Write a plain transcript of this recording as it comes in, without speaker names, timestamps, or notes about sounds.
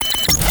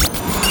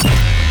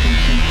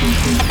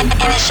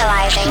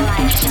Initializing.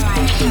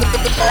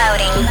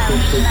 Loading.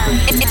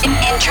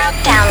 Intro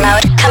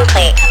download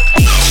complete.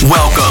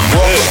 Welcome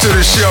to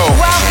the show.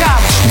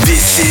 Welcome.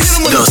 This is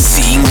the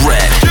Seeing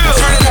Red.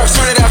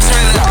 Turn it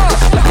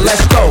up.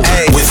 Let's go.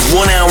 With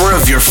 1 hour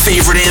of your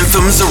favorite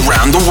anthems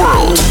around the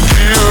world.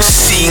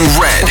 Seeing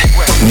Red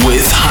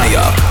with High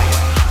Up.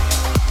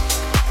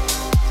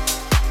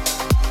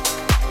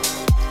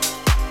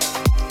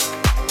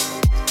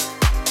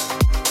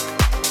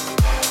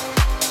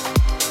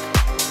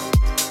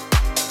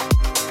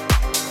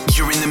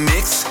 You're in the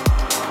mix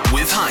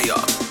with High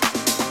Up.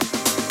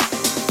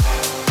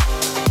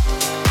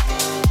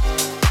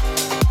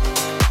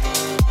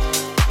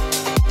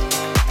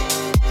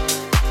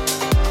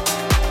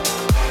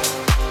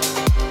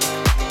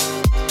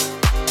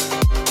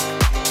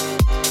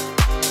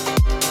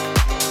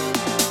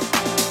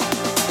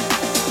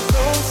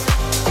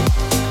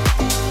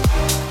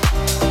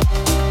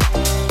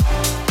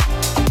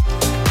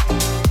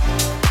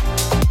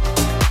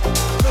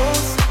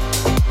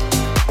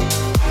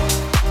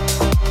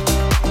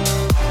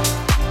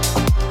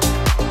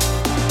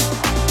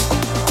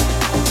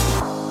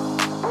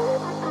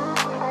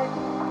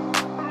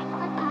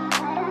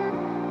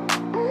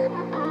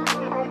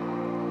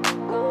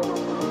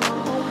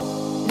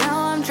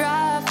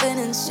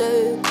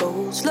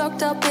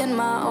 Locked up in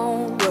my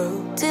own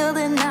world, till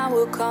then I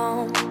will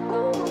come.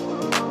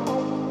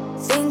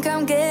 Think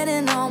I'm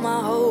getting all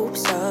my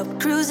hopes up,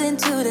 cruising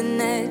to the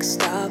next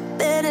stop,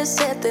 better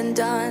said than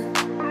done.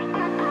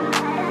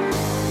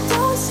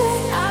 Don't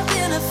say I've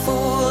been a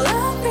fool,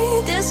 I've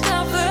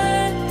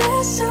rediscovered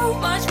there's so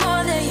much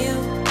more than you.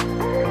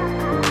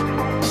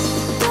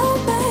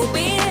 Don't make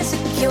me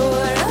insecure,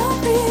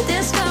 I've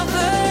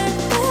rediscovered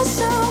there's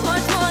so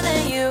much more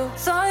than you.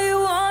 Thought you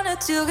wanted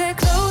to get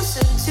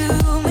closer to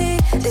me.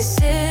 This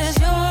is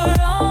your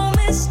own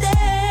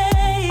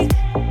mistake.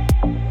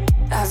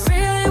 I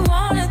really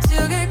wanted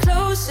to get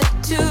closer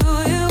to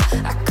you.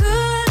 I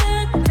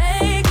couldn't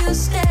make you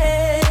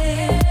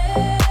stay.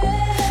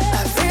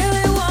 I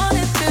really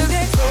wanted to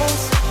get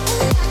closer,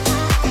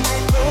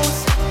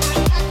 closer,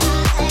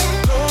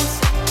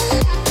 closer.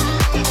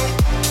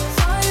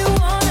 Thought you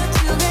wanted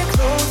to get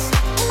closer,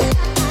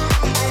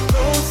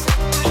 closer,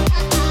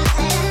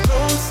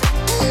 closer.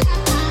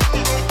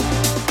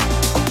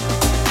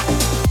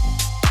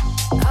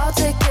 I'll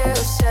take care of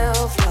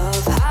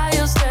self-love. High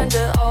you'll stand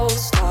to all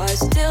stars.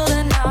 Till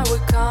then I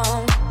would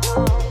come.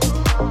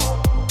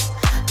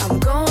 I'm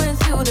going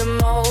through the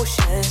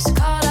motions,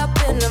 caught up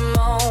in the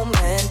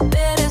moment.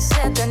 Better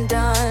said than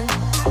done.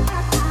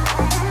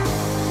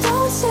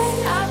 Don't say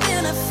I've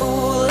been a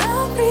fool,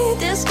 I've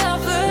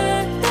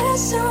rediscovered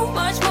there's so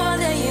much more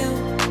than you.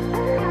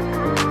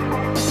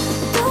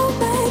 Don't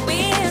make me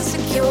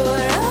insecure,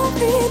 I've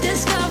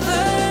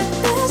rediscovered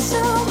there's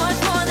so much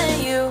more than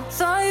you.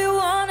 Thought you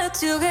wanted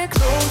to get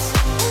closer,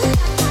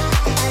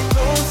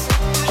 closer,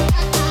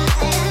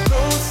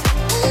 closer.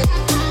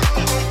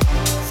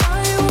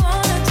 Thought you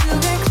wanted to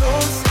get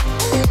closer,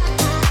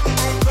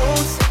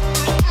 closer,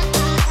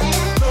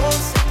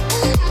 closer.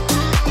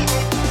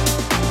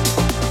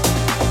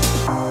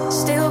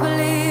 Still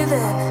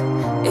believing,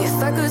 if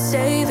I could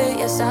save it,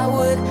 yes I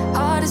would.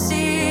 Hard to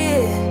see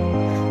it,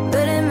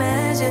 but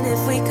imagine if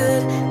we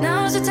could.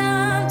 Now's the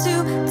time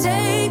to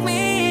take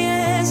me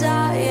as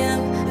I am,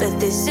 but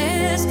this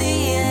is the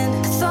end.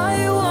 I thought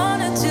you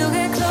wanted to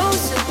get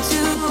closer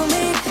to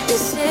me.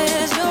 This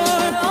is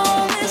your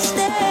own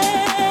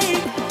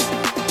mistake.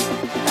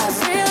 I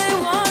really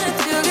wanted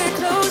to get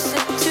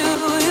closer to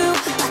you.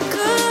 I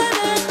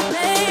couldn't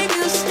make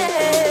you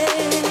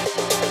stay.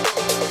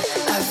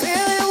 I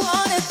really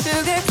wanted to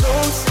get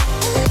closer,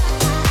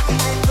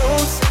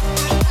 closer,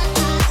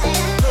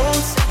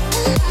 closer.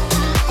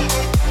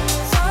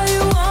 Thought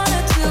you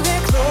wanted to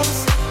get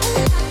closer,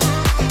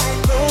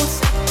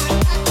 closer,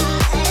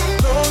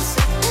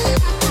 closer.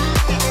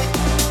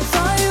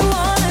 Thought you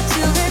wanted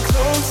to get closer. Thought you wanted to get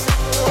closer.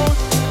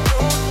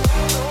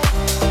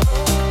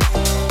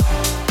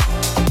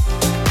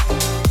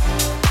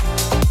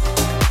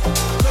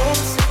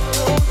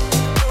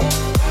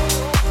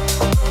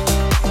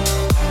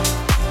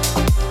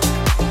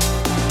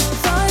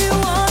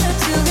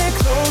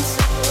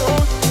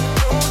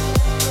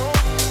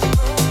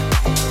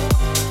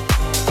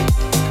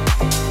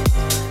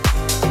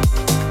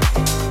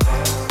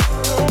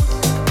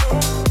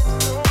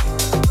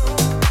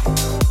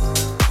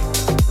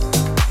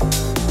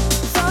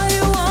 Thought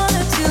you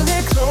wanted to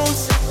get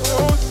closer.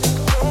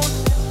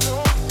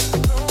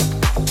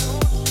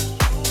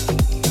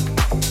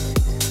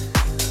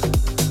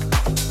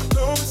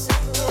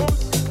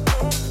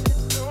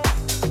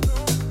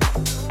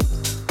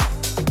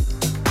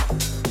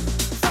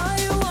 Thought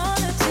you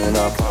wanted to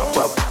get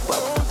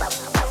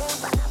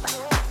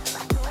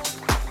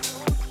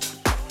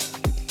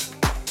closer.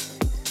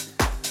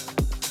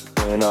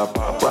 When I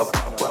pop up,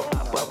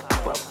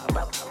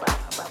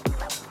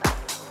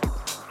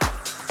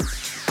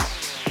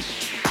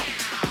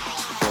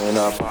 when I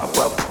pop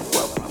up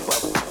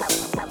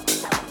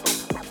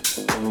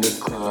in the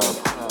club,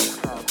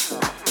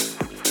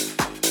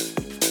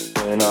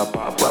 when when I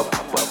pop up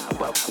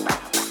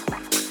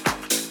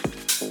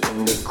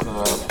in the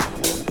club.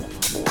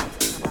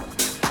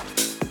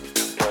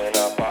 When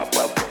I pop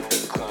up in the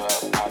club,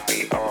 I be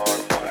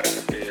on what I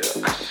feel.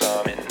 'Cause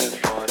I'm in it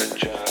for the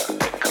drug.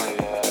 They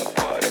call up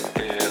what I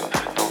feel.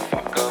 Don't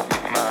fuck up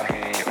with my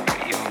head.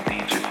 Yo,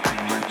 DJ, play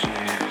my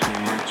jam, play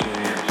my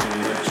jam, play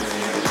my jam.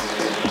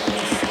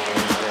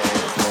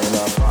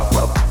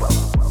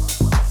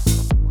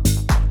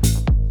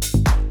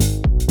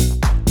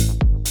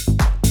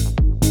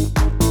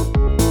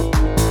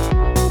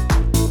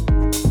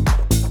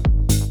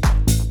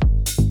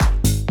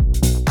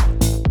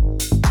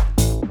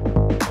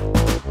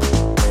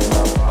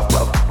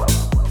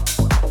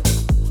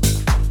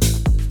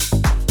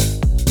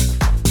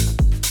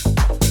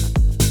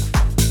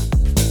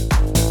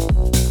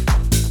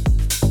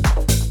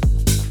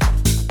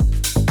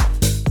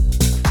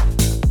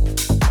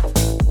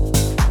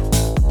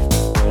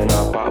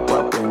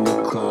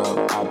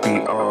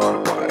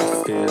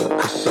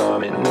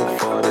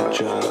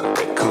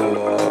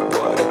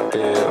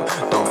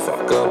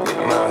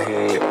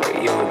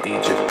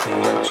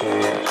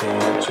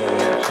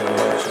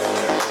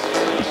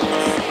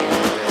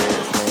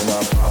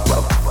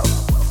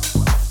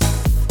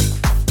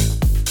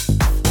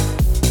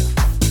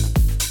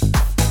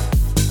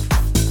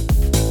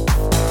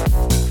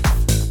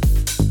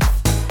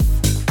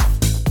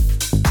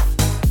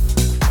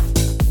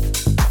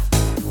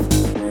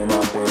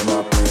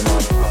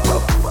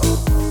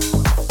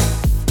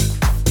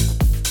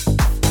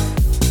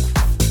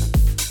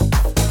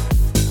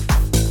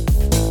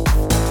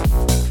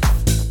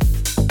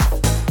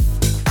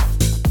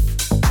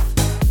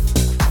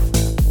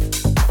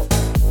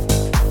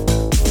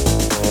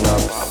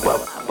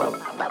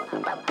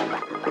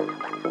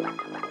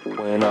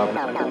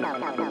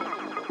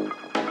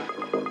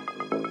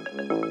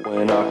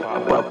 When I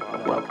pop up.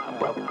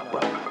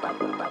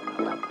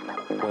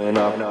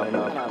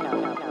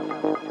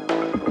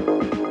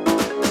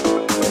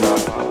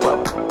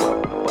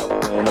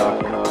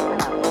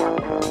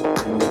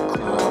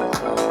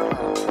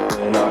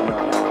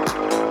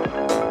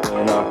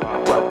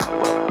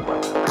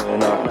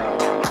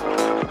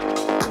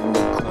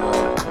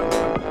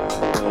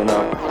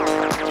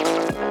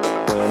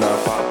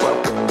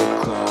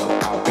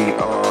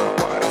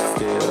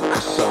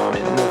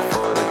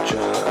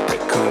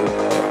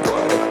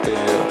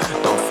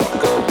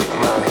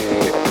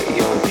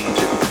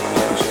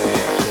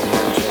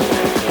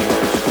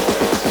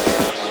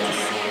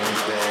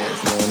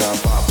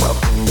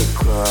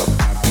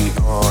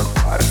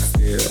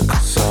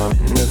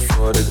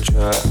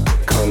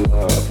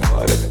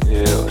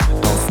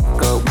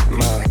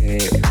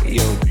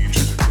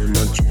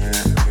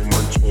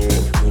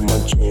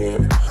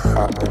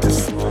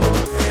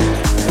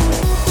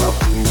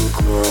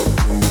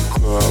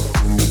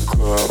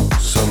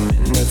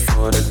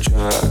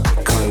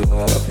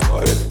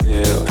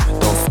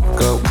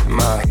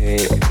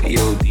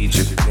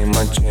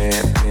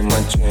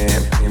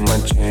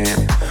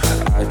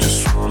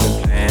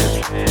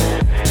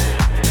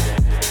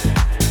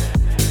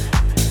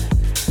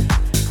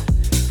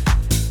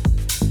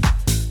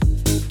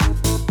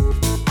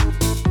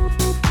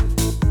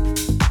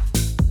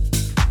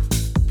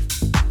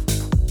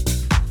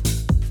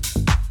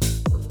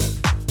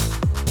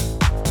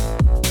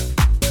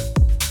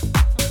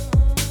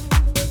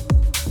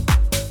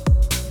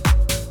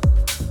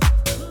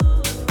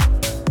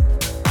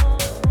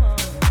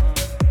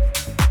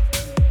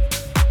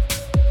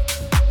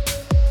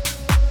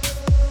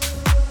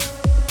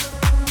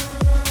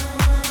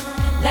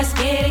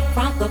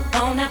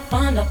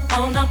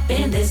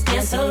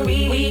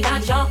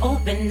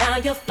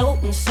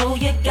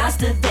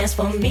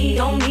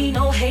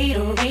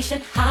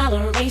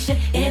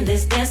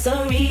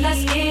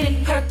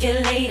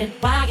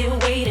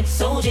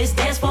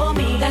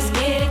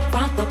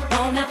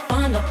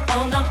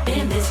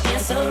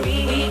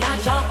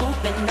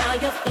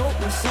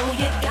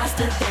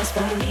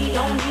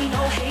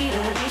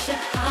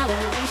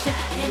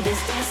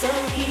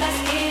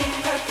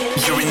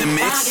 You're in the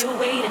mix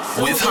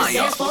with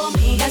Higher.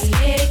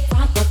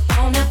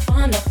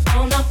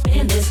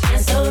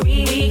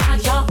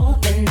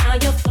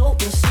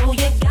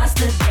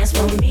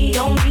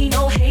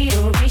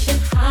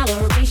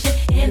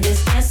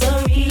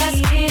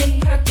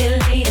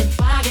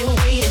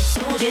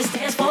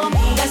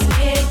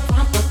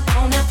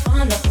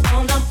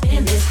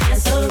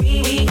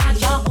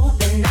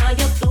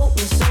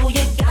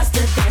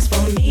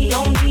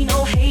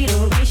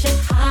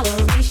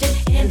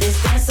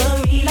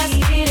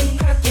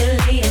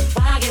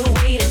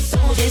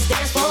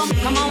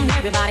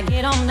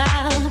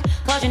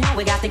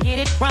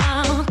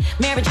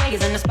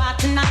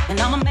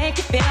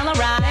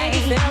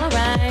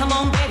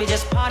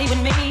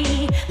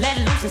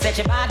 Set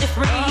your body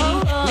free.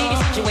 Leave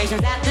your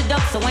situations at the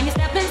door. So when you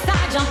step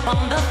inside, jump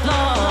on the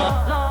floor.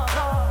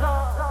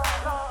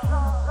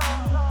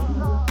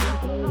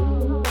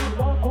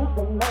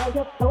 Open all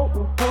your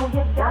doors, so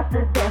you got got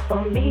to dance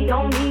for me.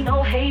 Don't need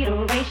no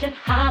hateration,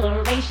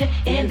 holleration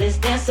in this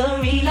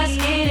dancery. Let's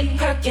get it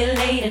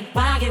percolated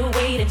while you're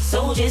waiting.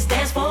 So just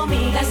dance for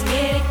me. Let's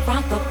get it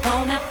crunk up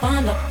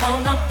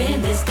up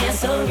in this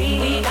dancery.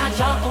 We got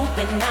y'all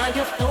open, now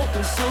you're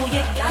floating, so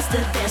you got to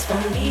dance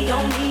for me.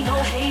 Don't need no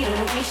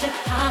hateration,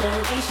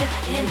 holleration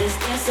in this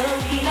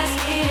dancery. Let's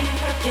get it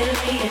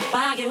percolated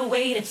while you're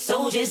waiting.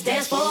 So just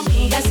dance for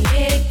me. Let's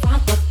get it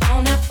crunk up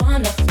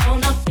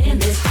up in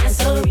this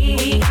dancery.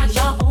 We got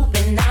y'all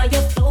open, now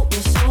you're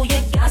floating, so you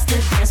got to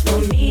dance for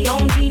me.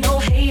 Don't need no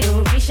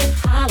hateration,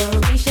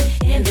 holleration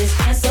in this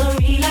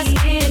dancery. Let's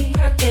get it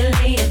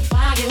percolated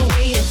while you're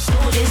waiting. So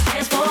just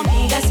dance for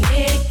me. Let's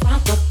get it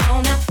crunk up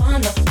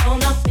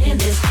up in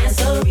this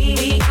dancery.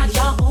 We got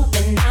y'all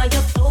open, now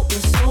you're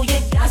floating, so you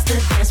got to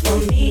dance for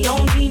me.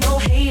 Don't need no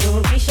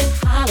hateration,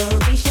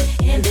 holleration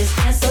in this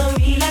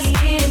dancery. Let's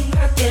get it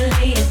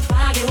percolated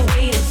while you're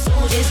waiting. So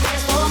just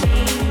dance for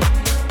me.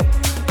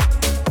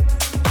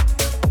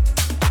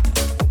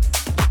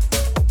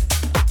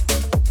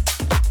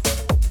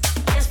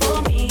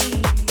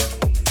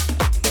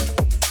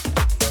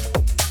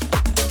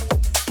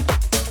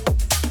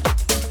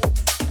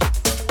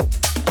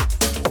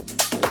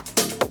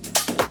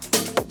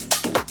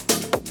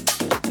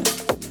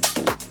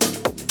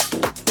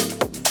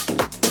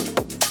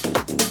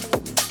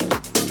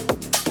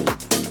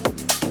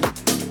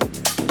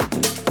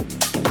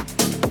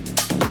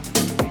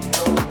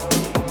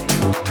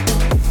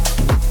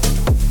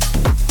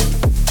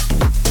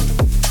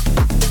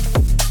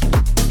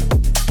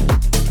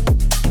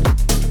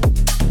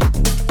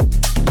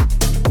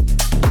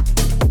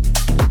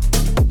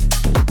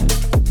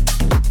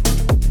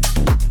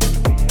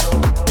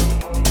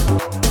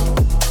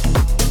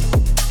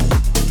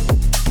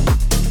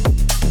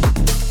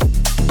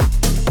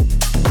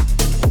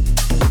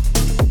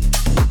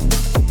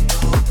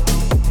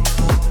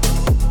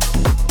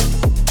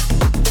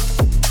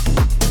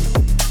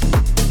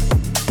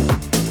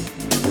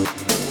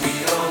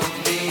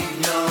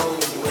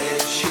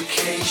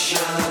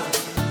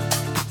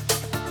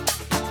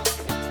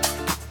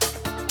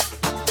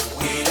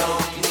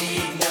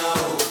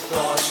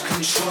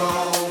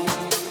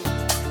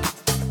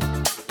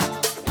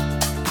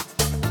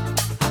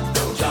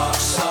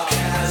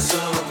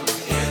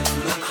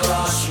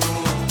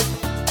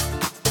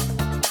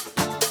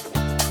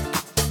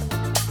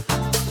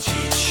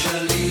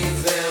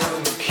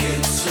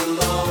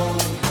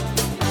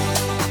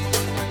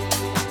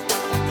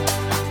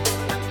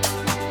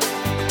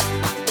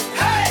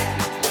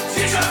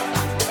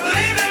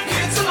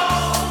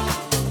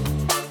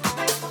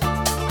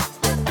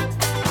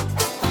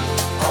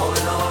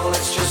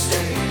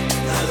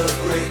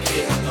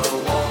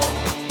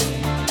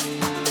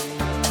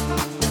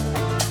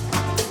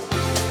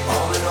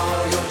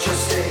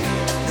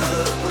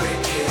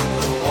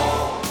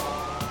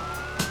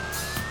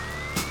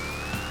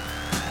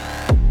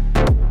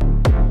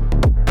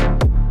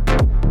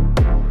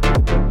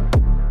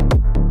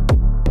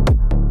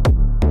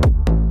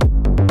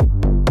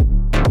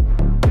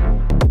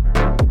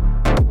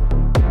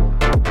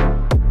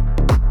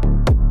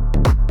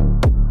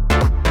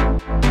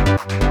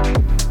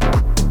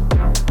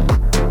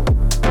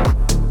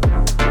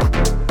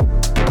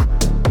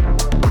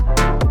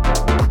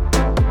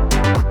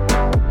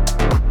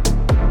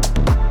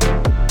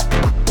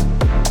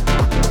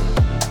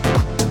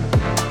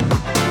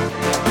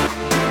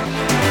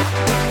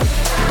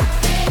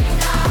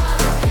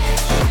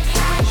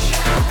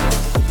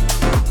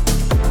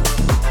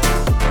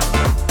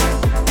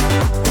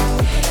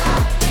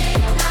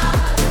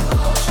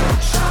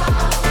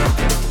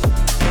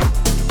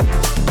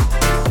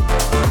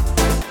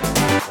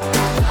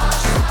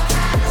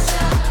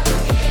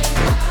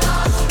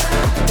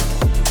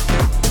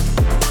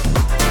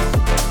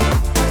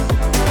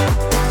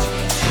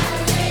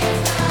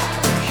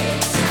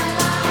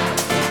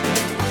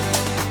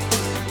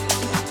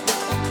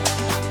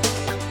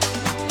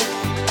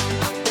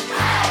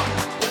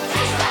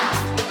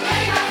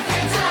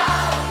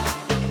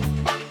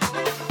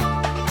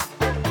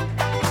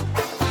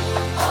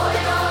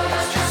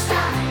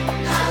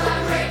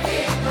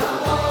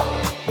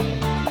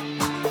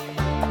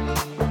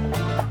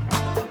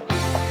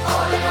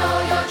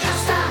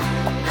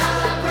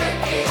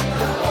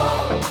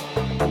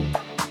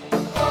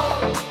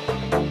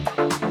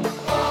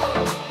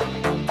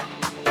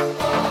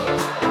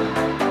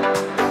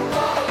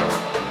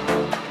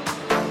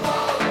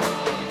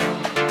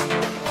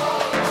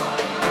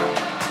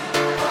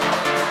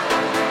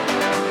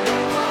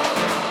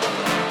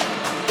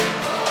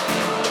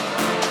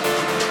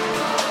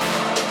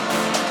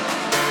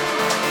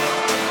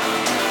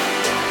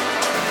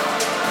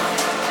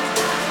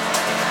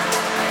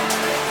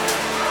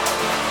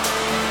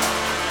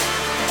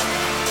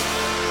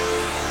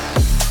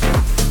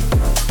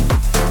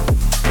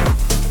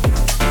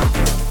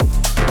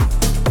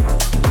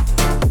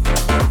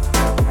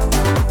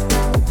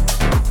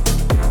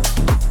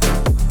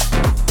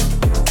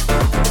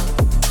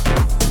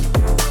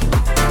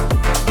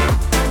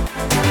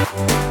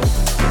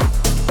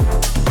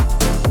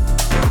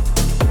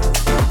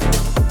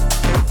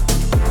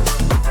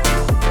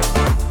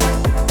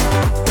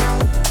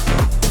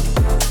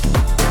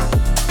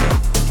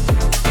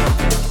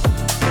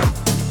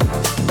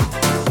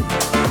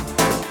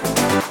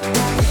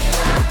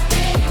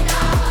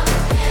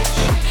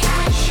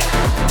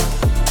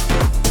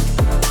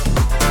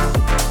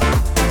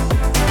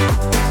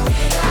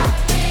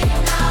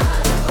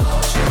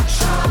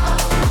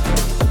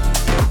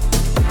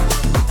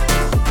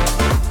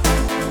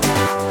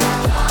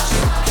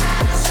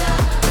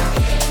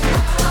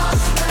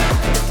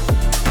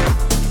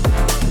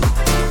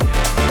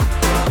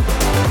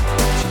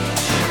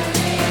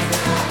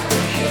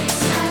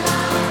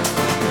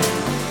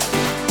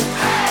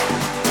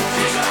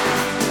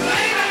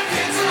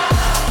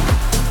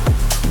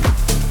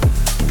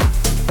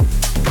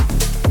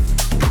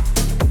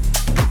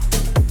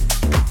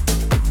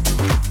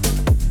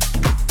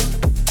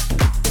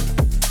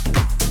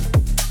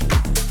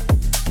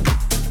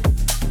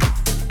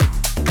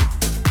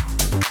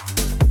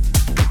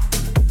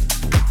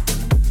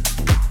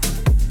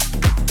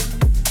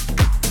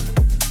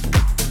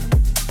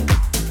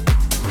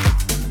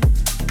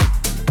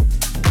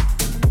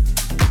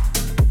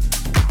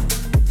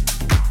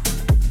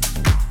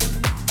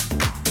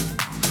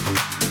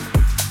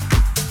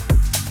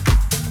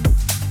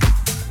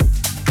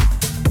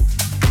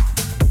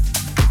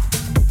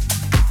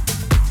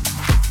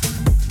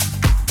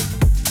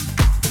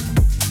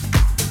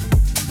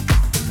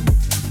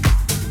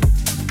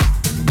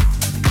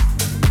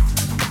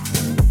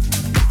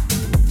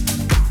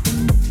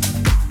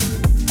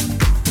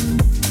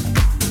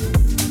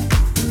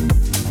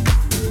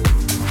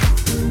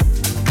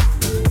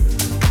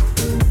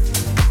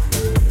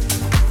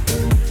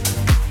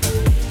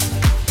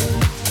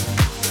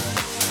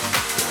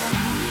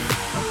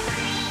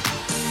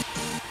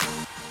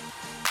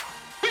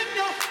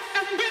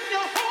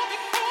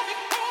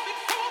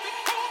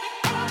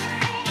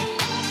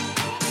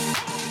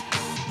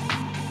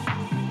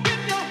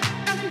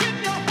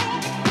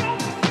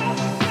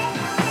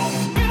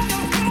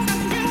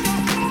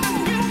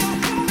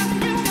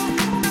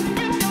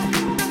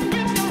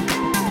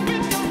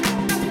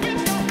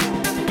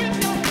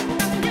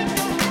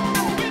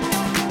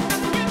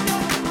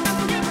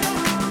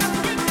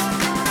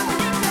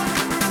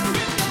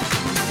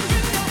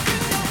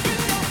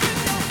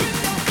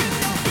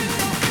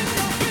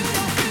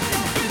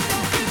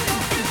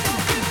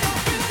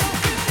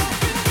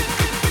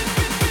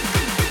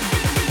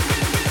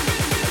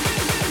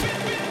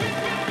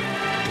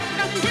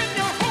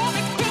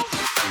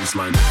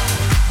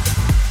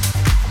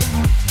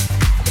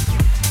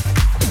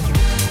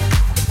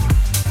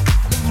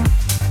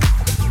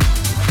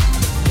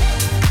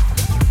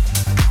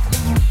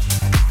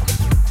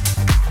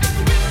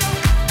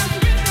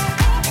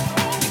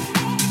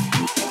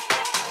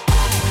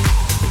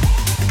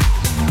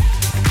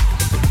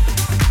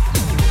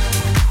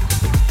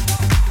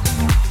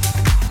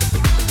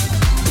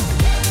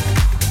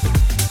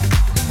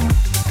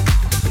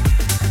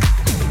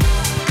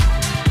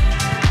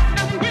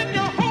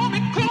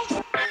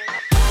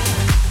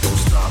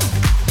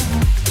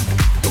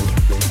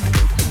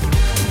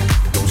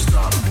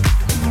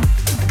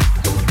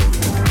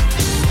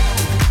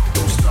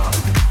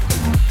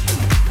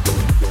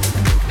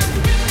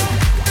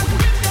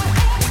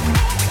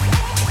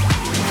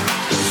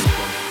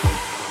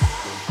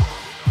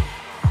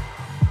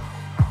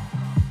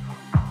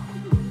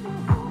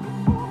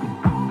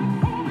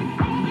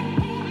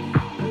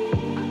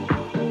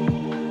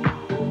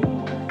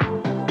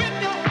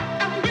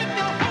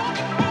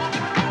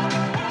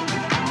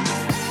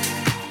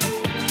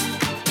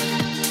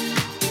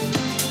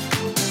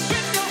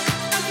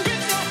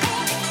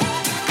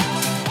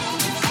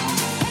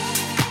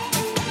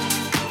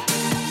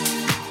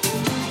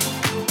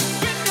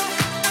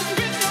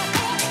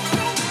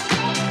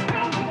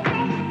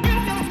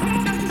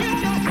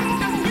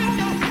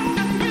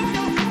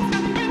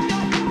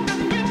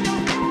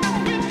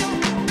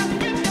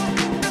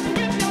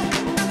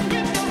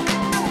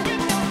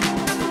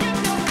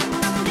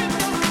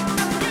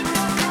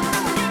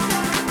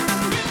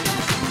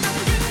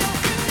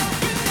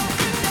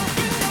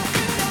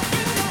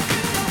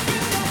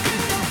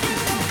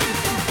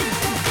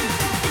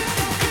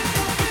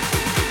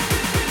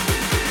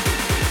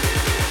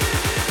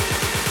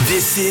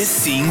 This is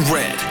Seeing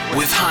Red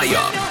with High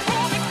Up.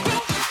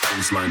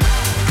 Baseline.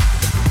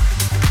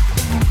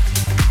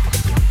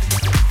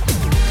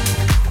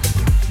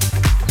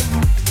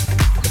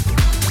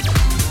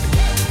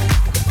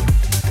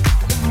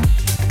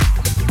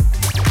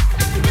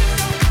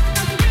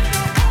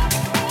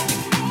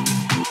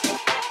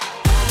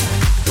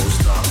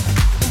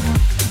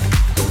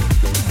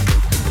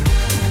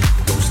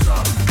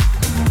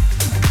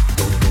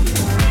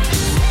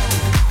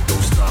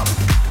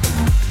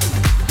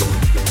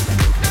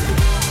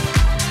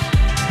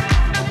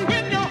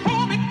 When you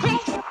hold me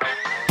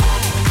close.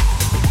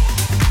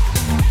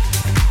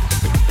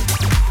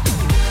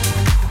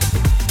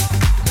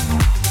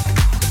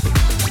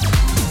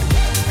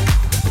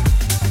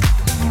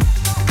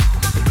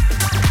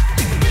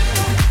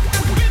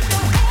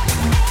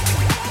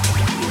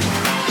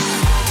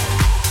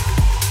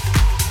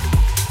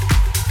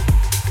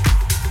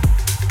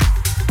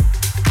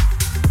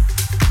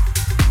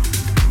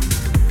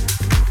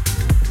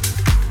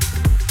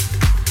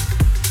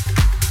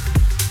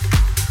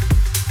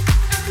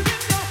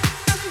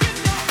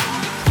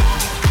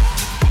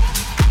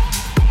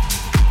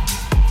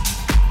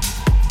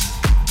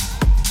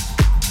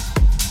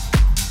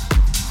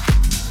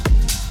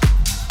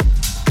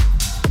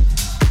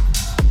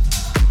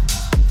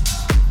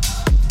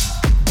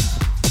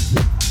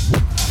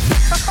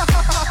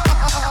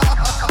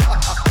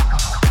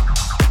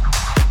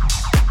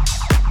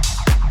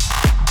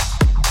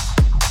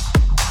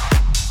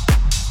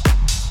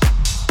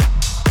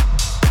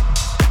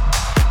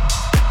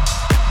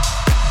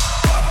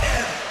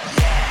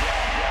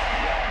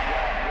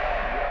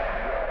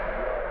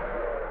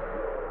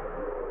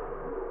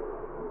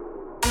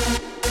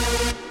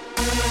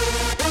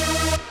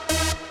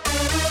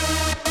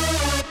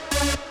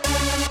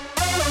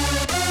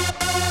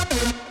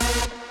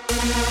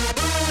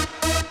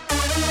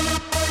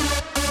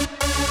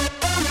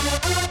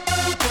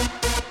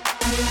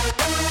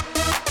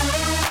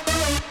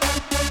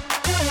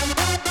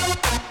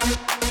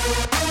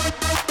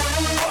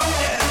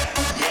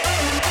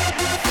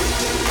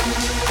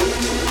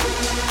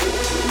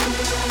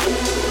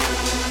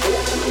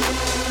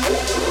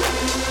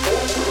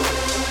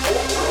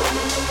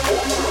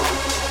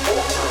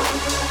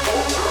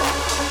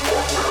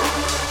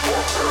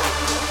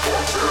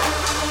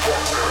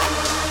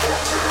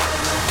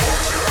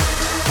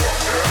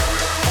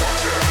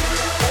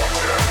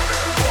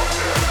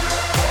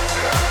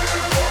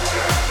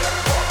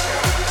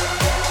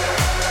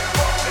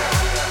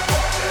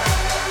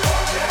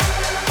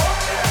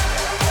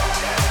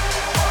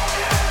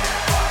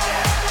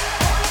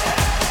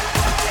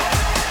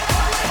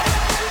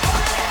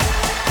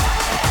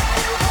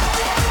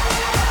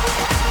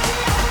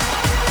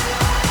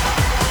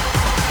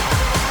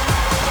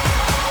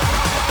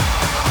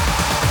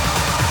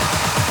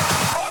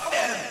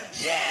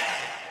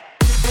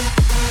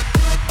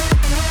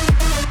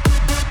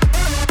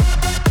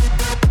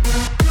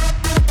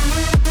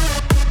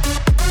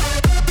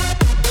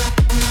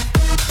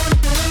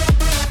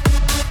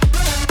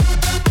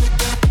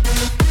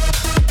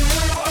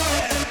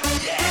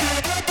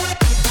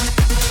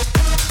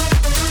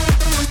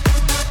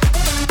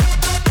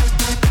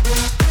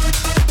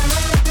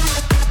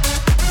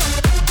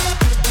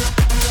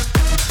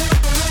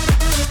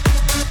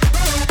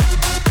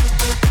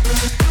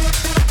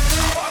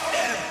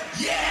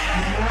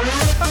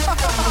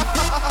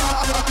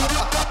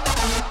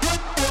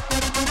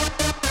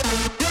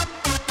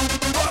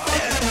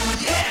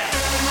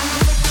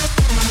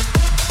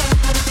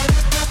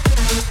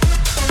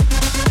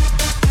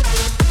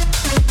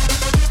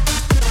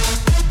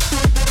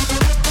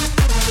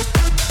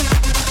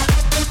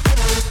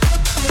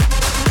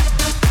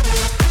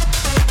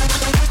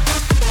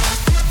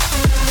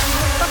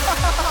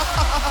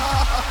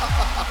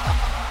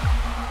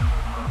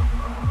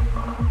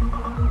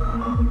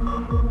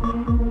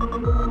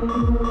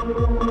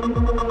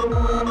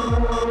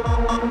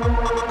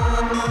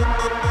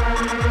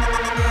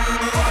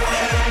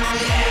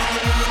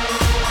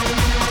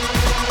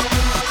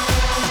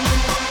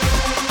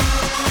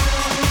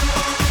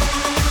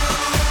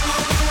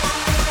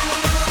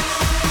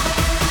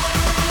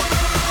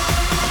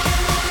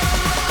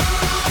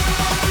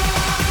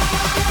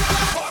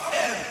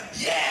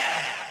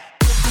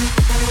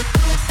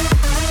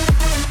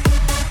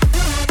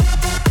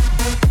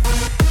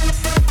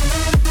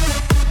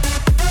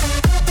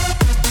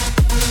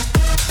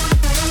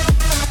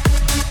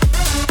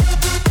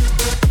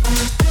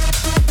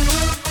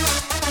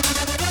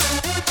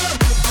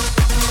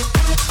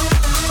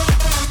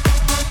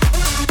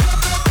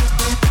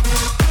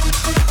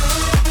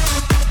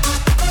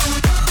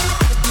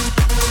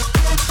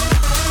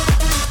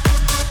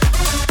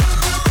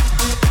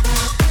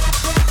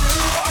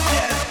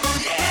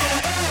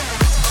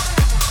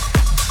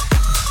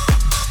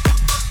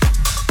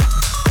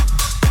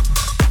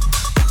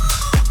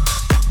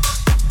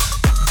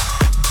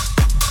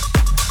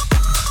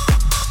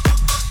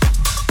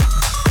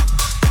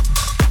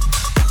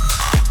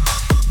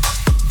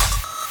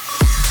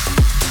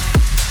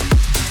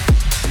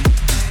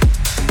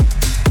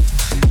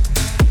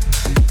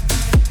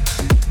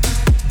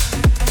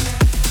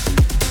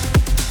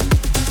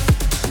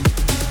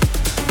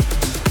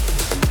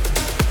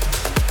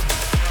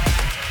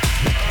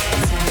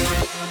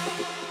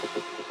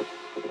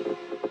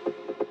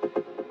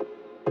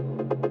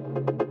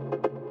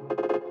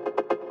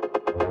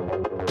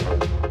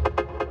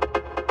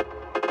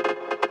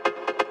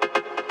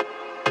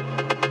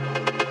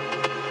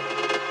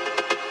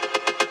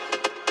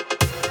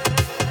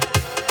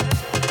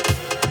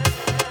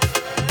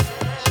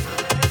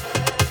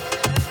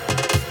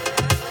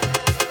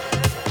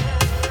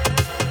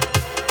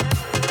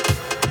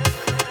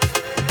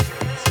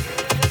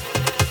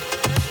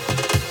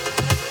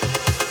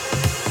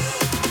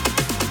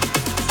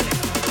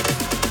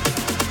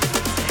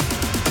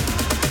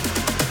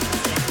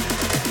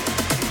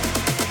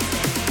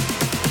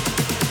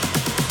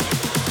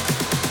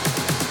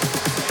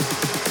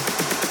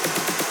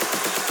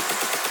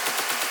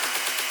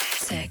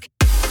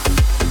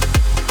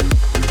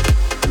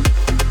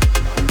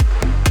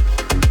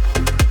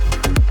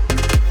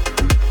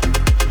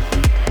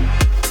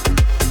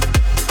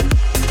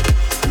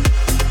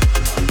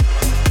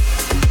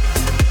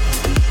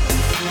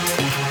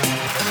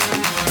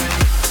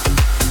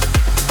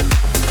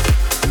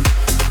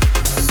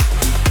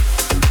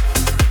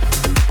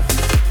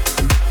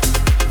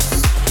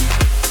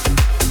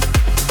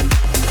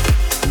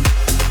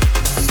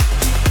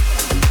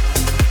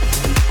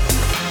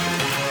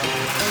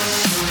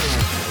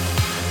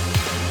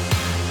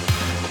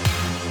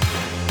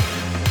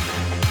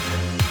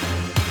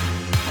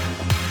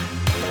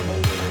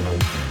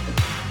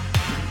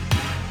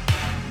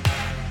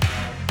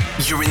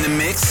 You're in the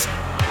mix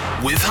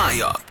with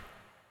High Up.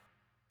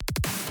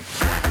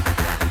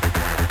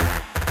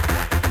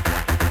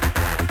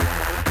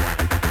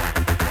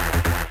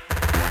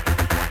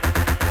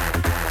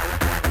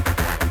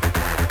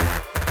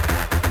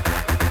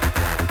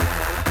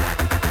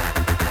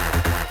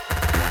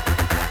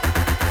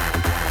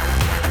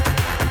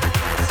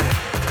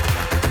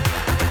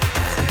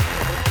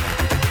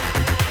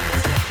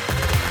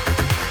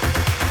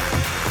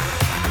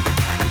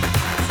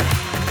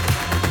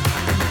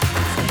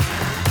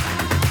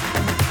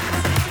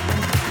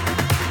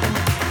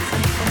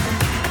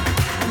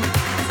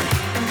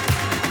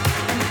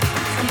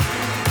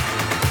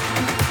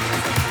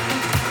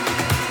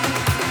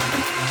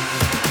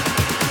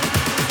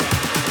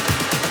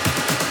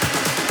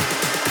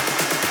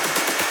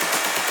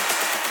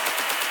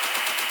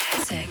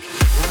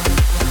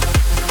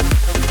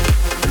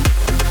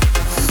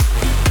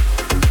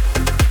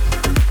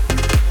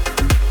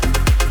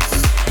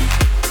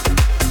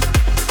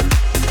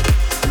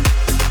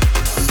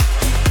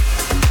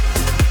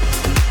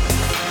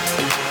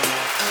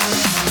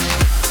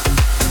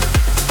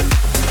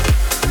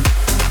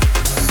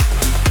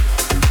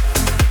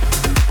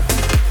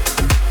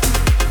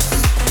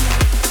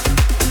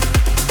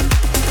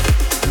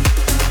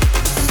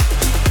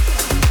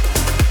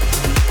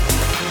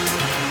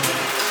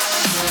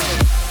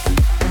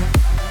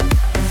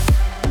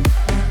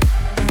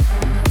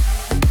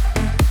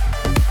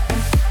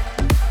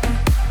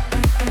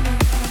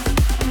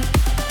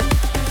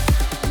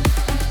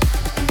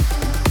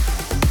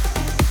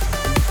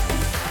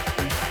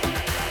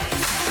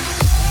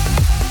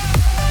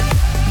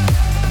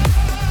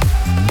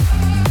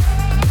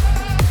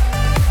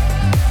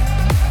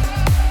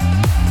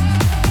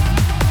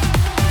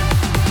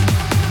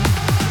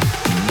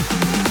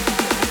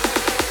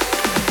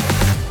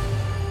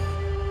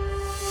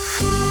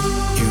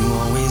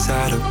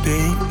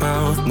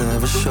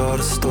 short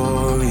a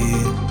story.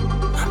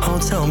 Oh,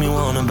 tell me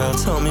one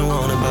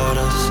about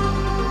us.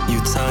 You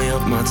tie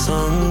up my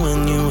tongue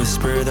when you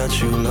whisper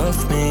that you love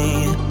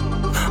me.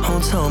 Oh,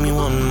 tell me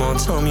one more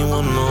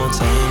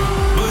time.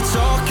 But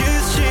talk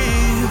is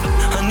cheap.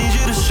 I need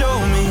you to show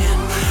me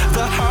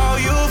that how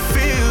you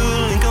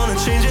feel ain't gonna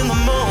change in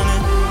the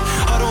morning.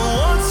 I don't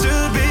want to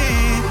be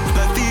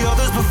like the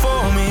others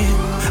before me.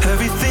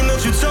 Everything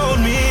that you told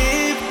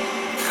me,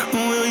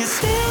 will you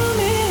still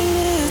mean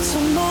it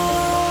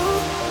tomorrow?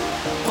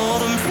 All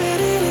them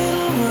pretty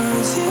little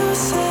words you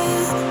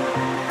said.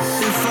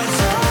 If I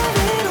dive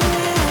in,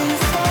 will you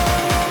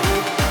follow?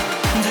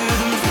 Do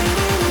them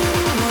pretty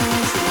little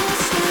words you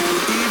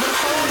said. Even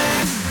holding.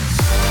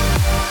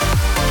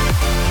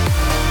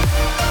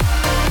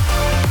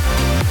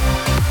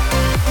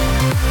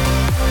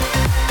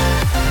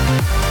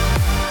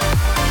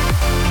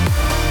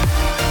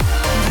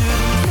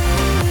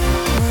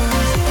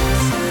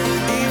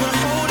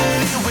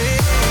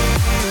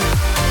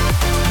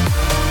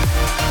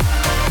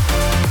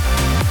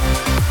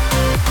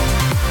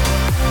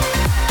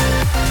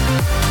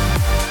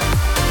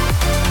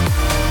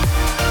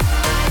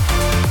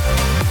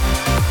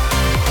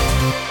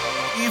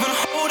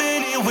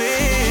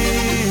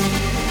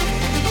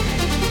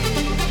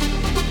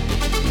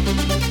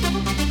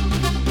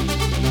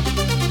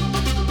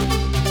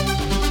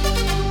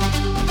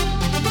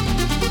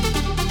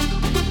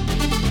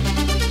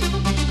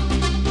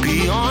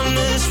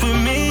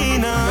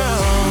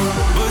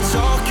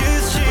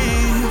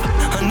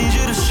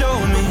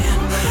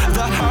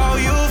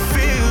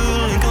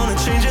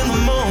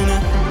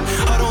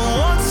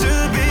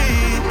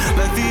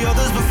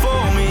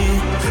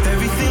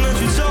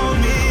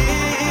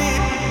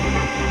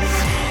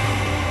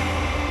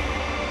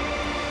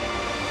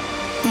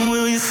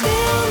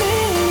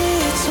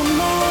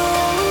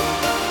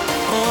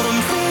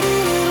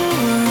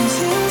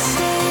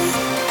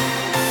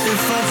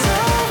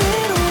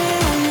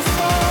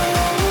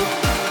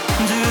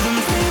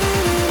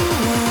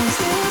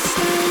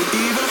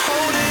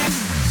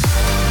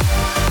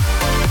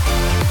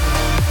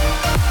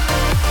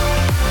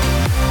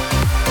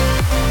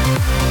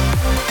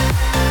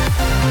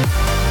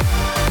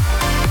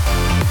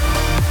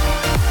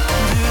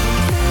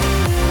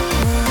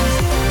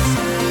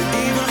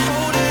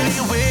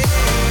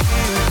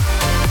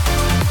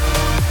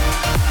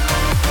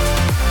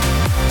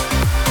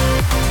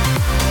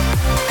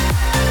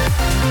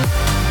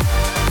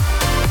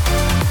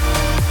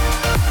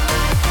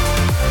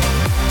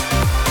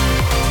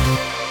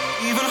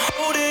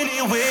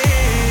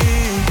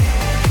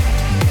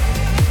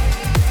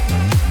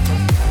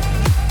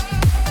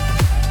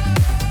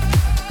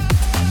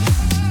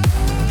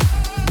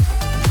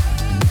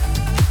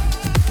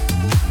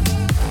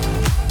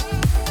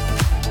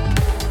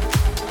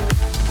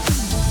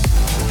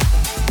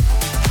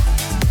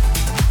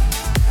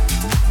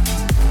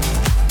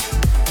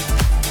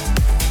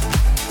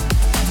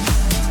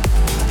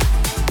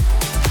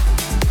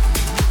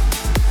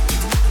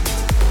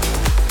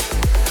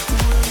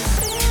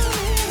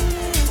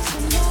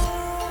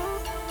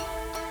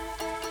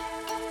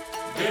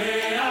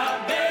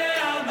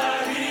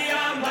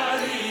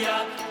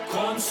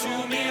 su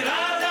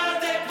mirada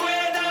te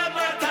pueda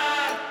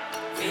matar.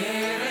 Y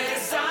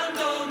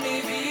rezando mi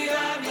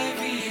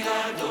vida,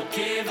 lo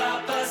que va a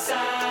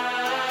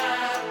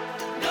pasar.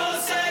 No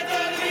se te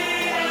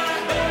olvida,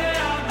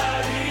 vea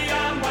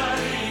María,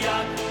 María,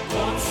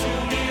 con su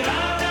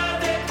mirada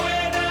te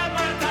pueda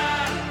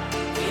matar.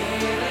 Y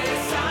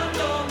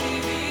rezando mi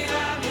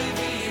vida,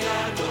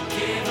 lo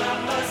que va a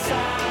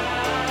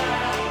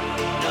pasar.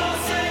 No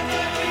se te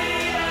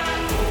olvida.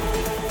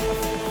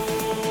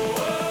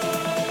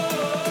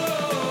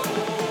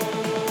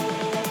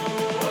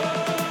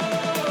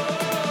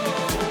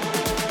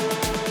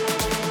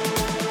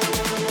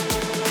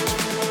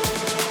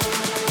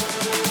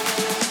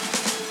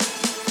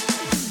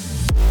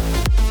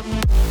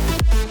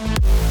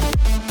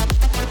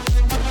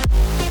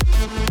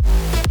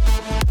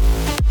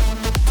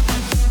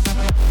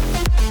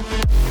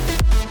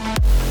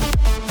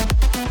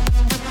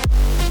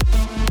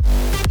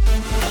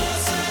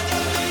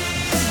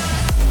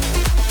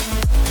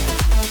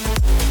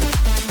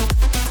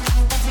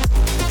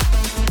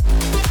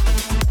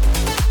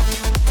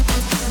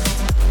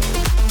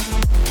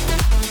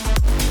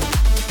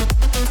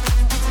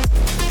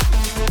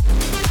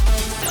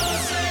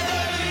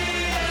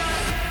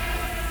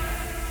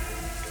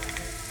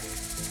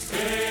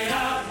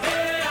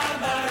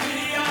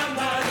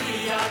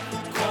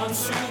 Con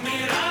su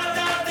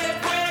mirada te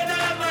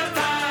pueda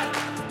matar.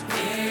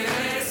 Y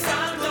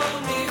rezando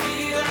mi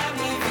vida,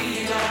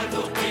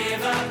 lo que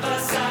va a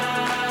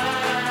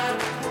pasar.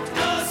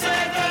 No se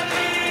te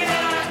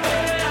olvida,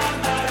 vea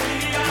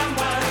María,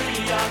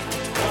 María,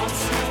 con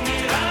su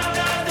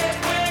mirada te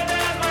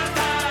pueda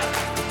matar.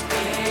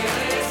 Y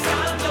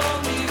rezando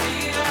mi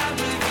vida,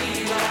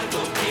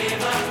 lo que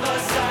va a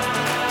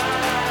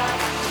pasar.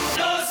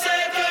 No se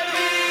te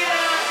olvida.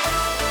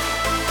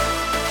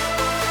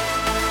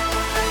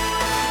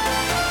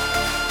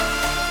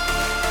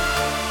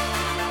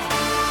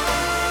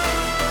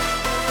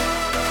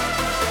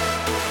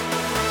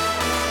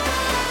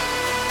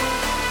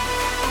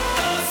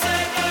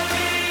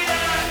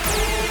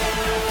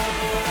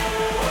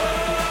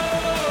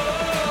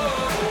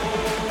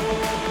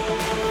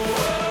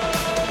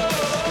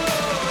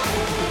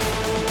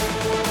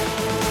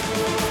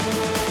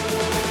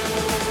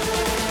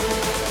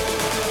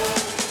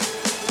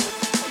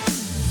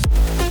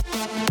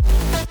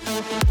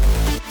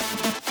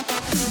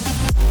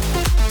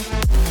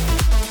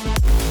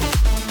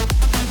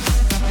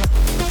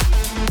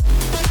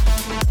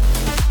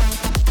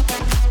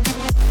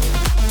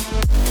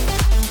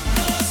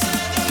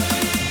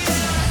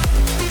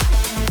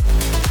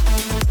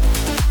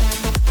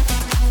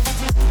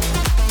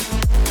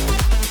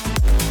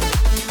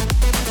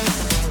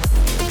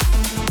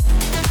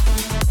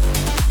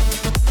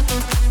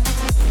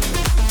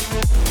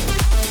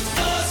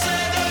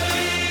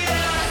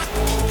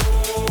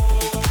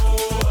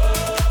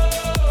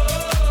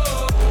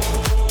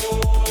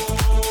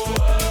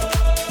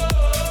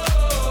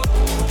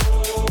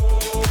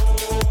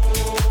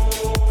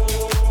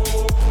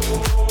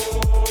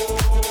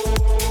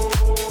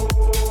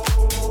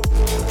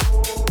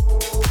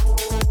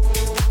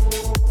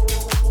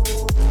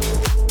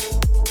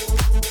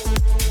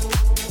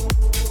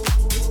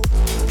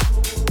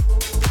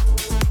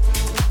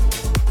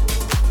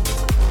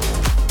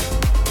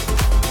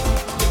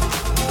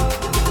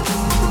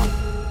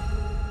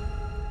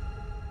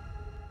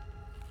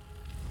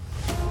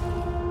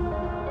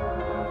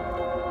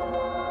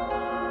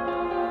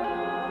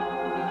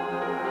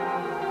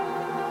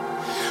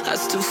 I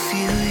still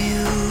feel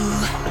you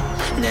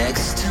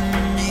next to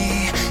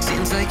me.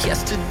 Seems like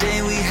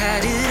yesterday we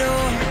had it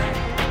all.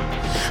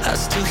 I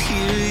still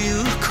hear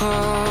you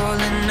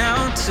calling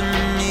out to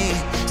me.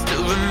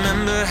 Still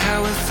remember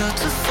how it felt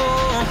to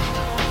fall.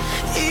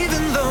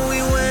 Even though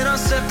we went our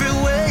separate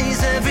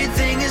ways,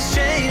 everything has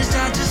changed.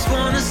 I just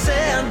wanna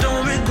say I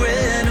don't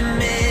regret a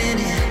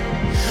minute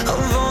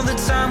of all the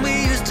time we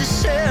used to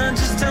share.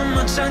 Just how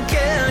much I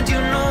cared. You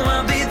know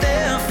I'll be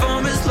there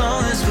for as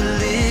long as we're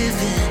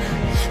living.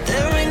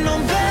 There ain't no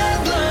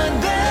bad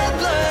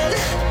blood,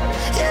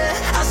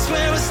 yeah, I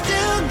swear I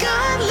still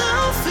got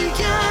love for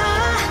ya.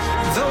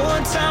 Though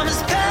our time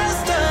has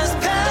passed us,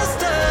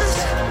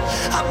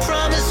 I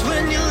promise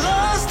when you're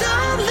lost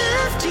I'll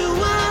lift you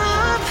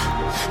up.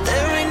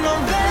 There ain't no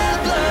bad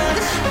blood.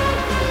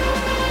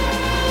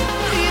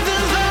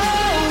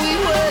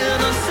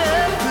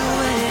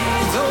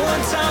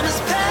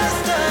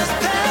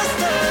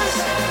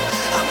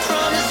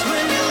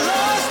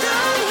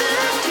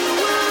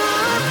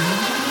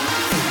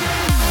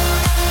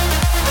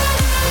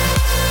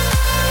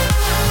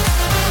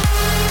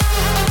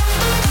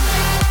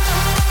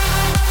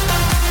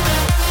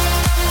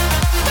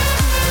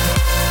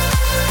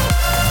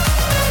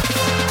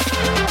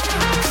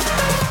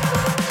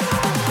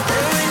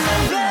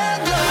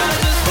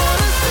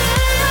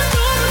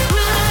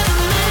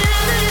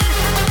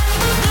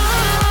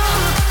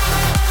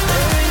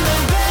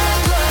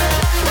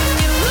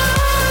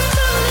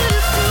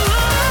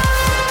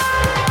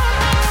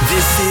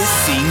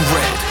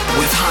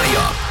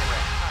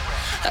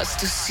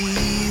 to see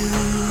you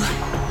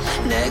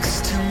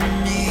next to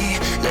me,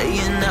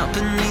 laying out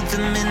beneath the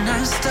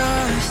midnight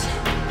stars.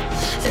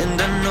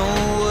 And I know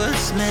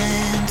what's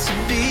meant to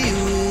be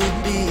will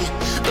be,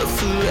 but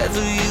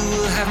forever you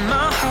will have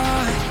my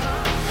heart.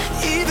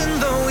 Even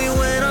though we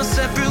went our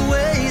separate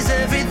ways,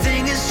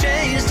 everything has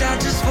changed. I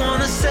just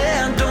wanna say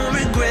I don't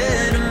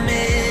regret a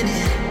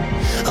minute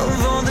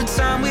of all the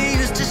time we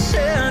used to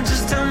share.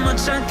 Just how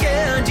much I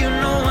cared. You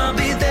know I'll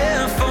be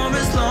there for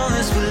as long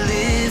as we're living.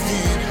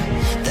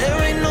 There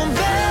ain't no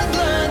bad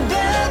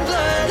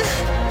blood,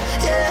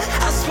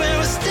 yeah. I swear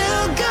I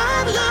still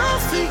got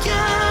love for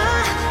ya.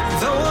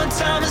 Though our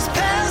time has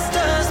passed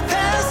us,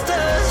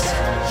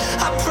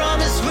 I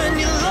promise when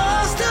you're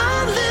lost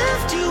I'll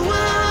lift you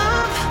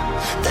up.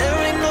 There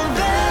ain't no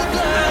bad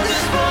blood. I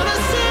just wanna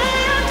say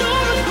I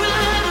don't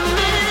regret a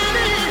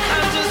minute.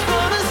 I just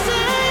wanna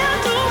say I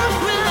don't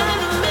regret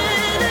a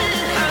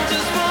minute. I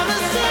just wanna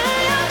say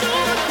I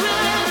don't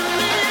regret a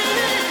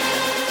minute.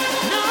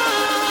 No.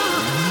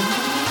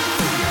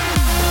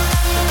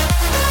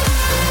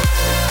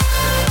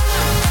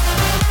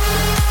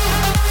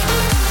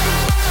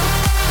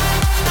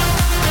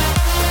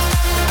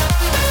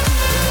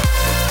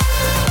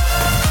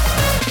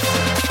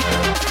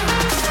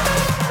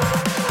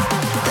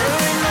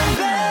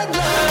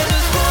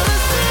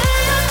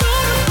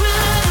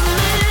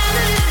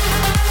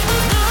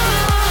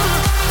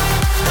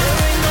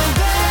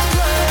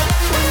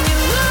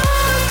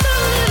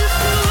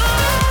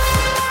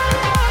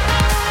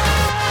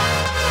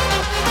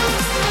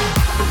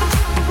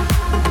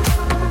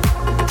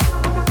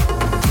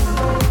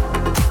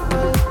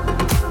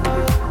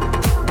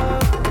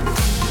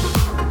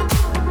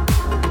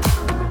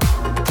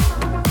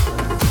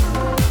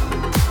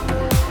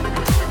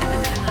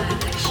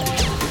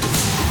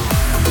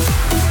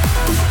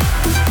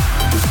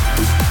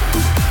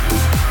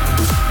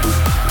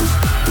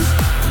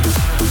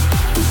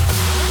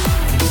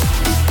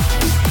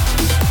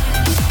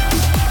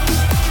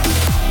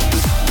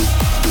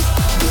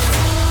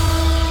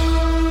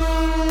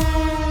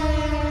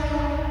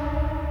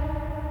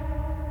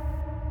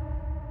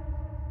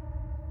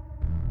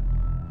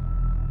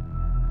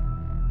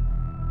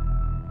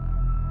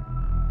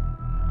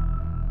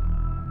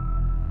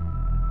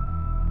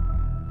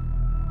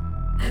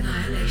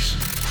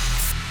 Annihilation.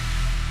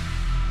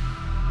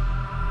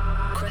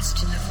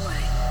 Question of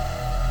why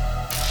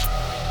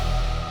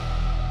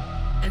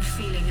and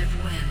feeling of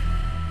when.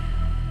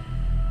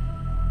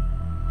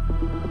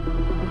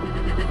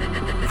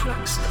 The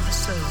crux of the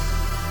soul,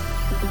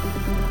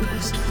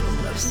 burst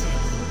full of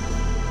sin.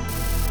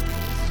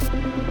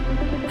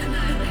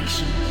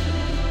 Annihilation.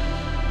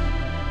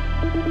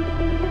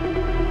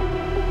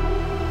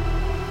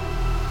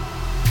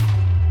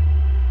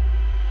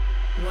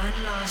 One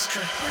last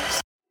request.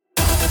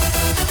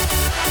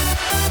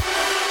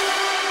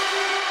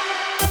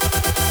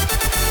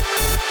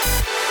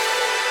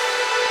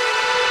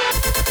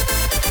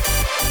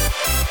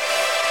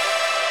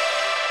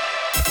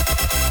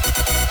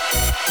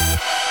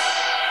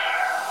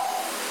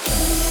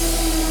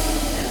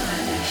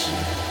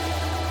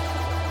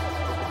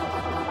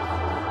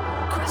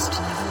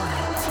 Question of why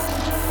and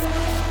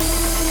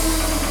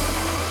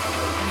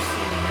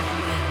feeling of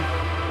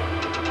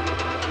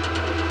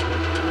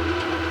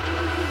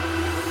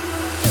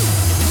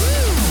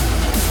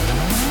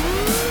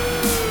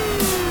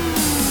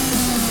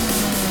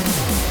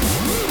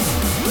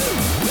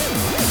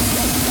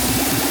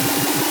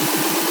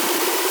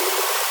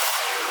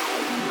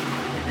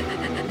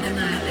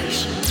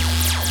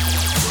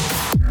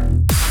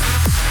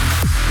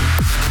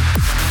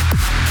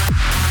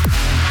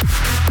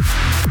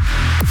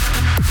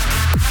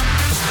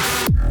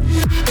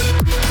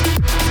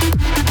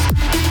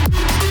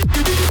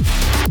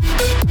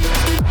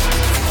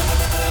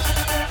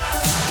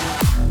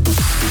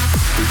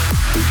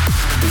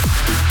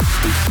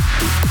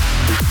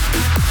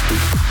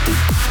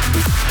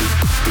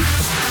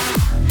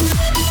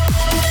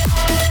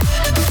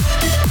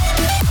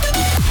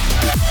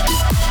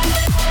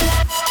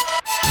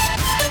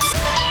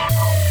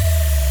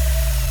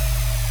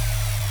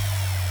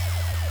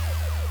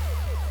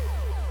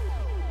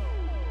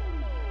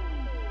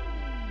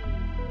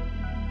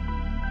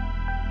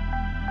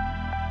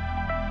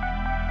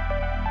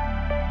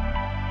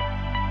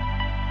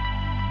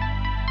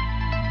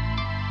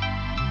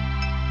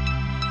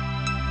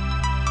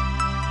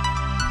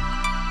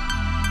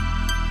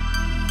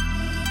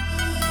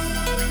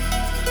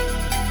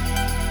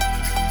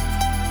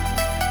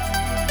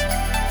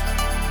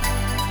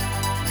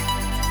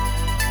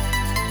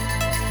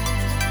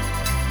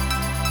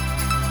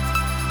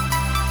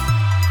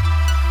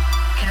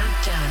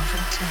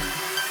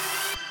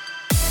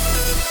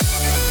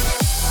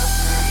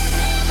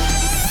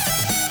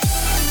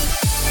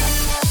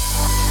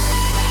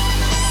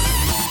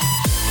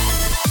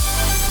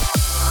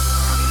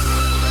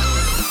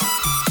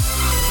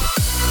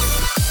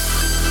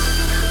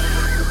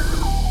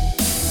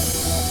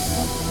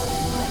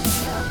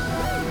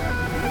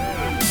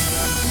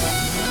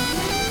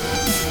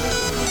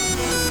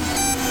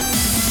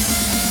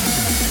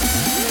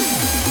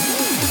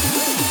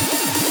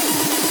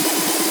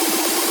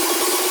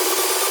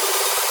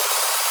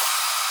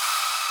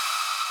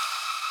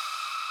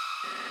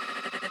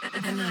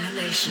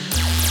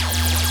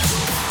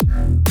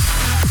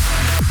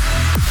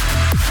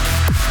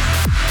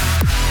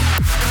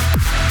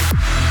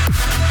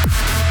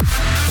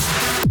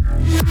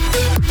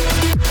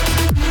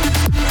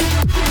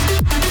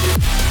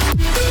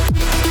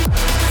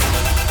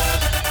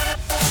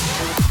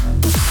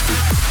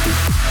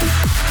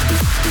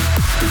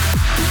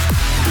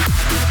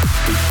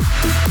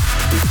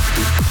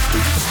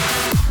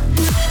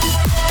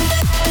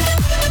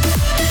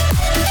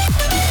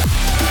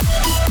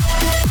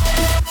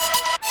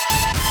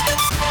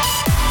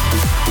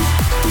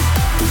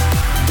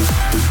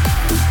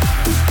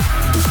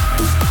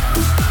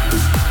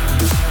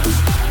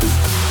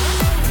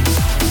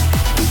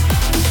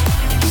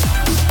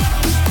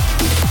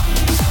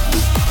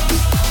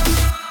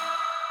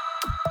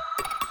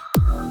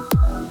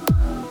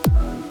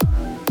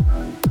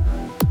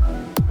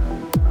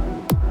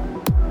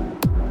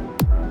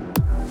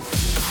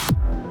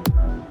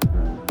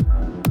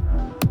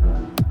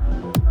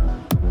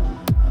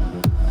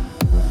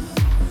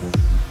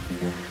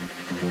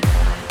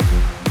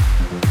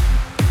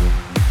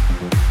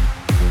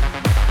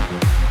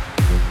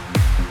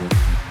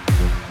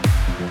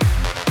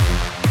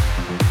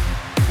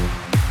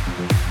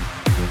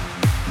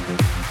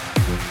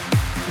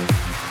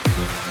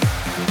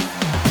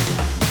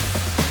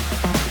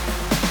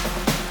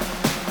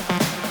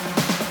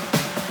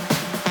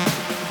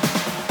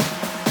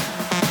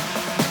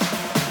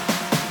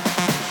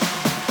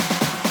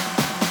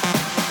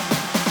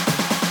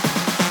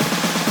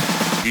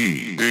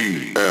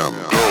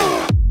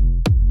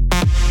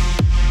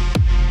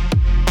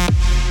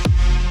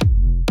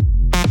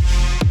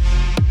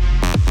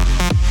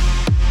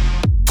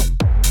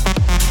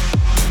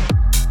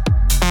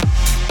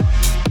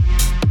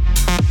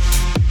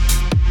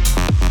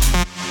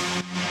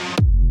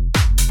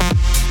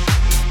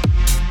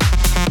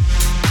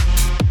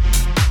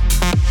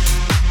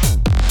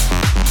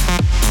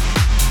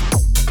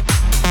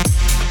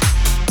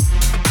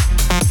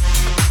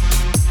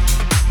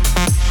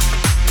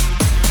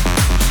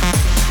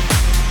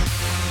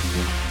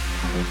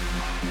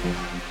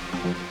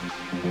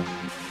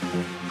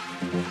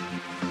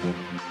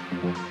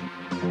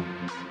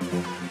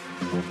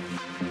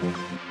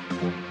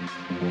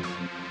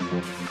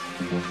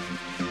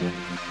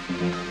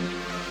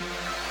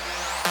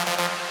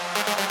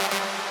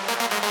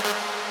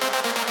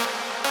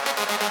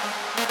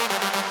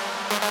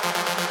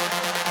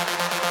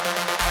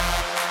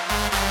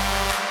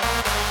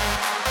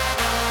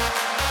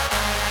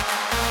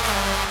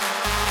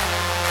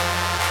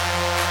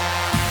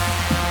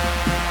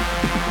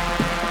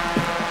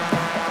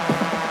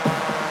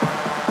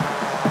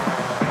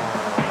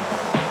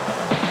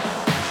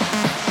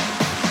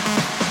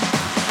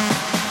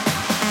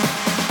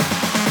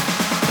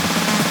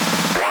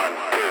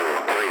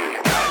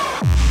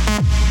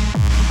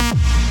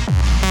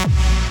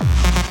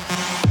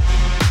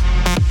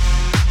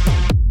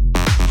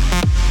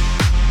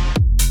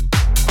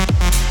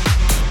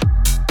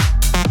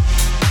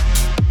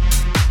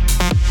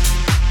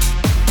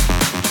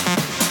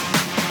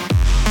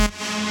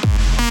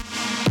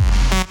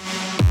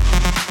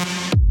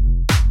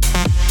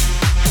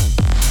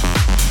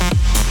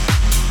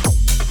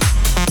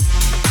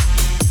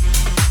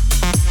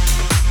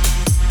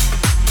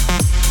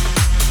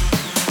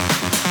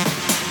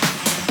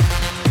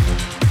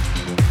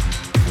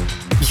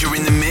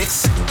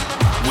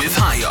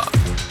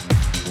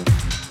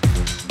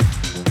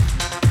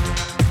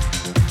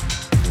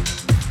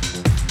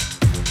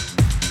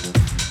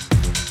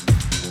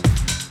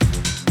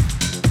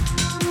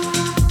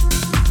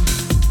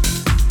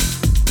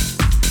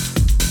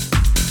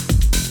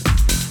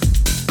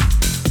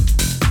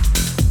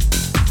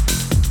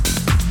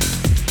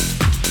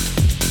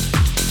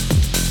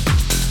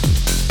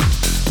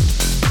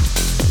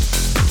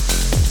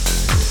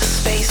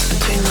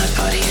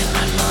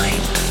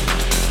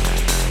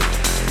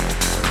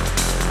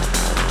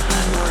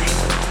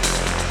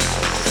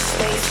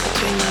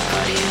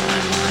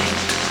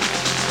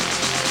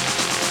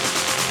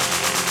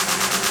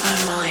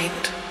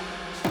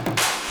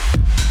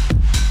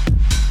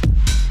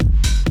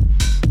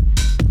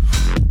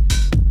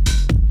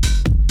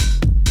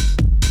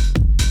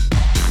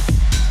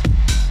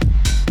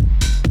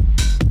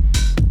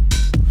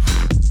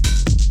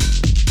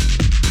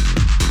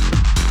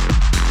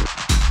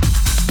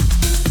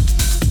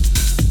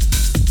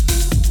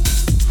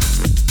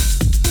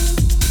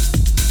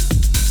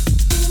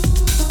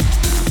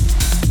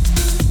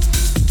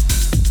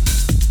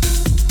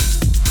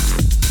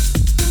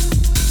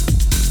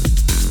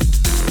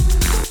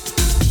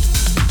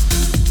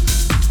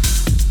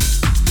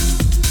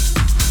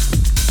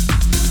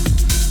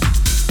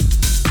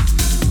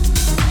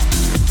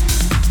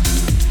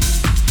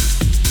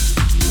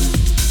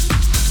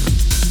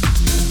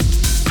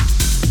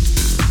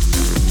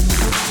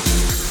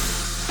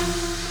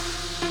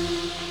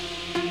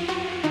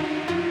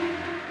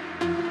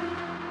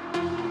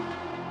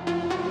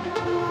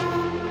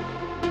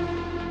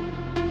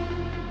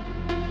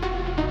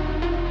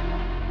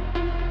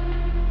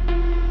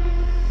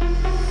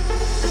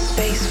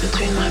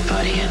between my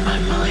body and my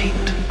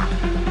mind.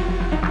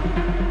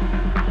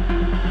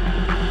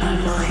 My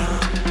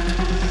mind.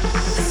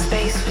 The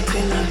space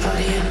between my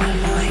body and my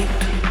mind.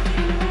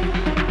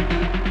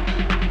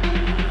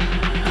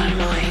 My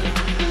mind.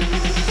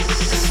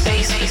 The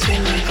space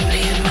between my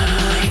body and my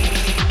mind.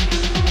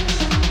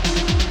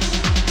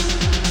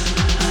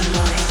 My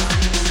mind.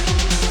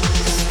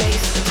 The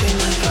space between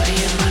my body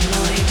and my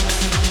mind.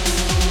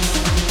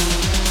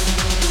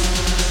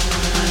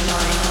 My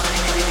mind.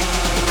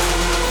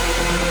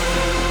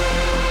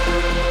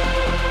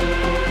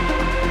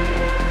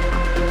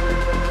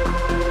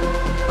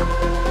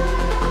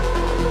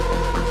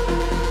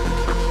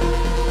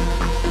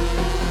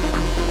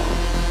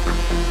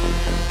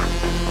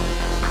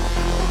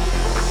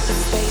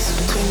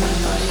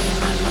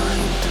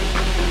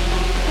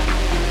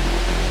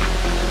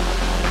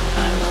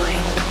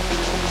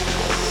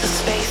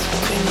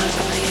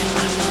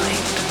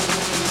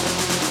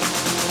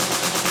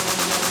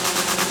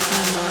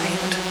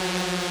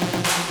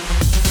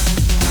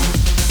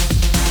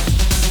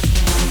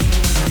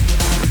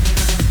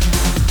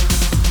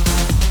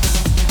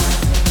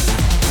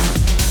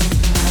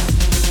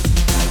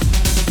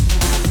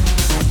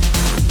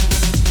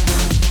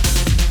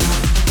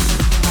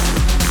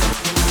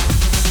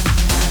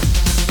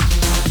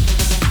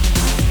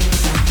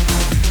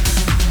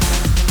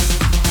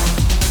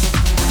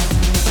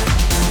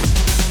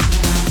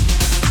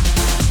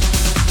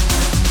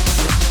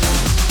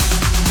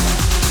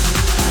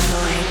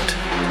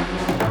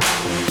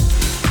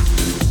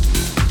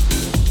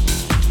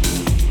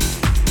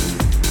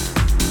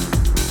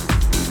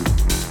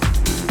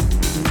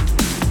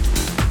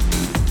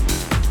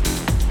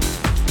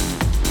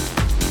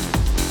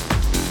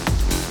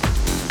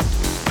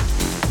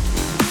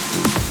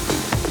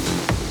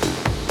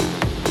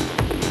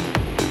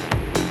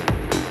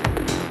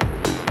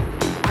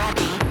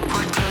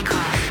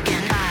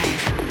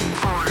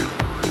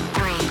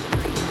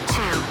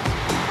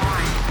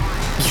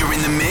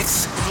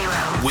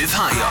 With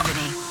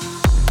Higher.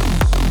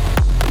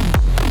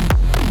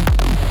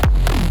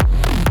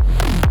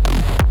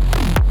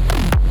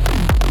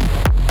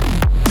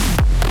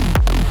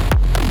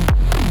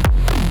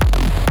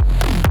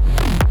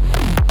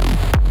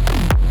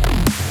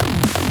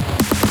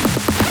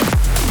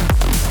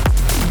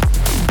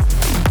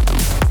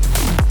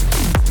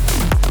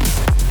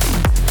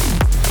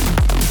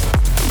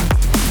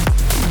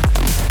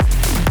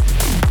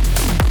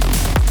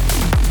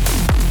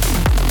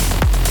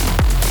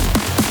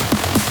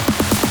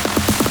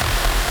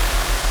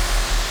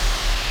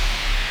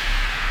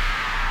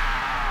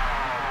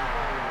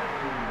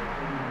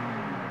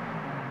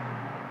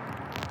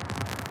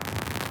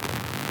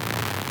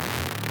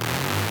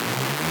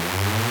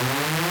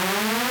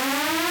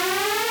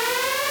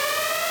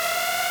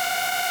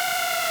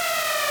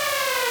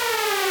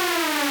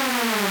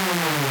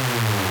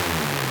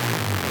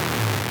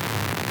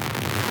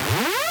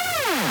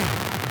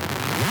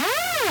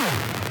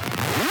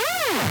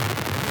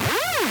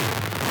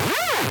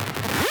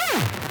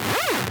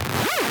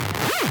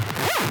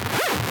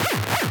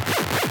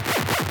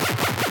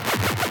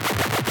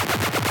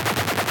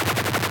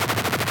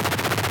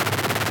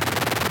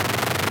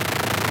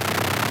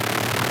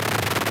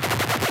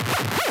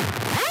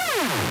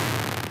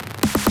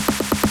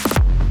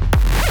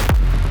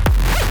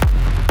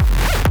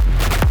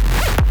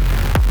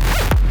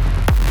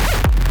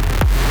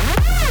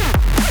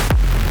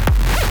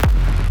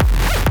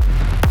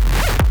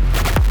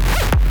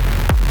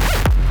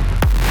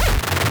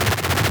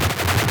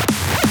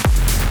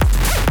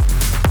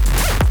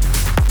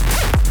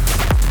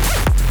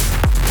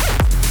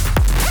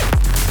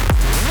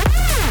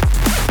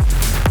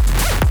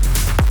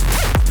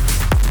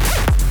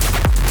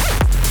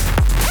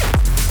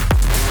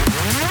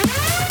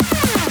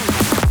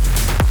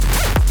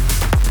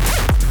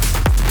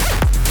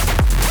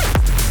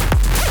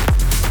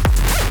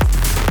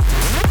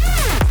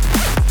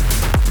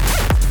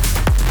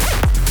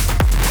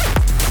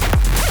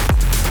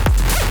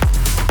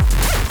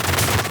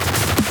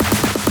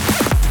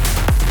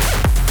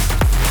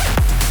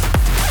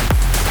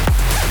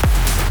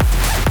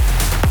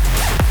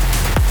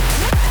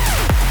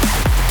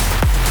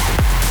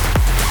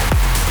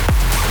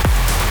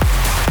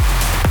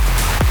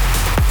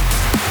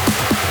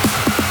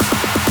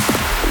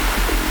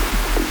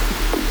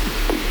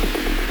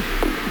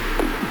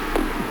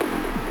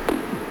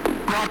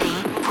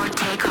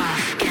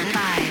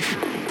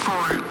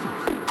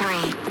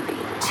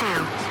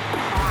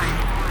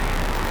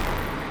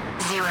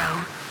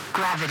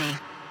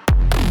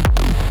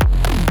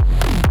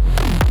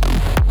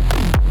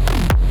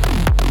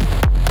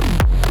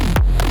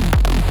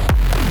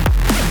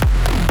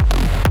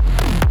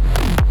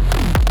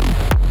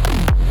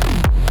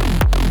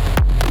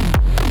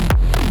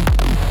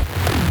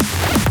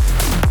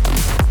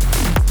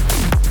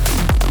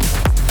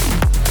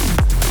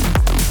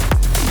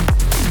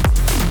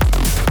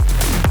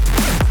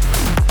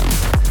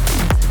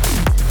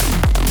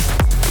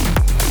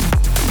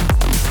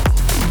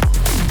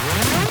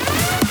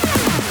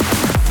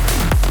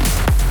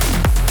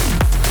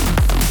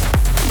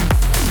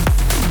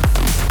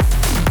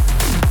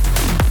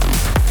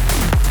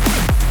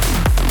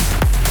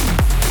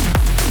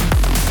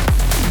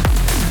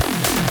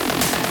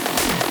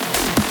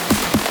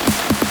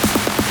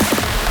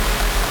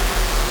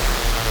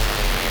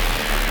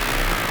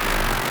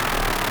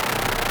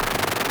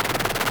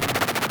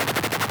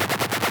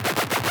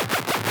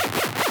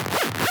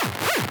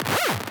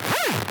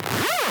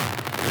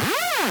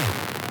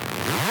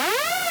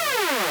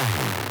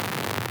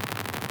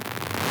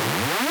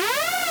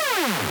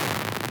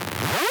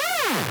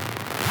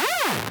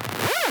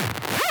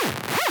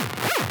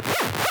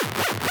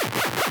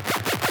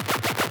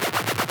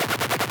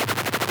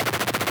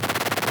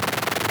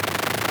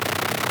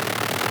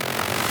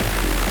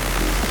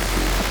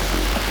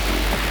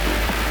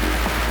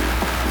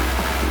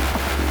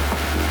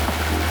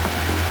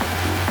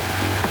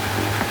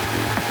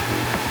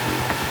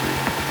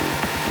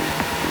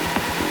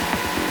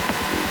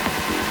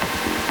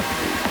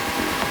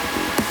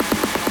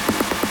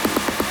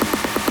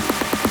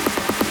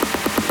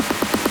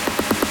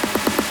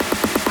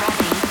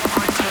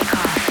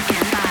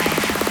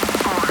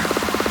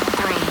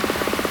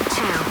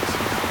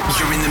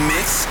 You're in the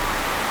mix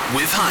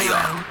with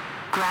Higher.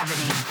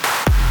 Gravity.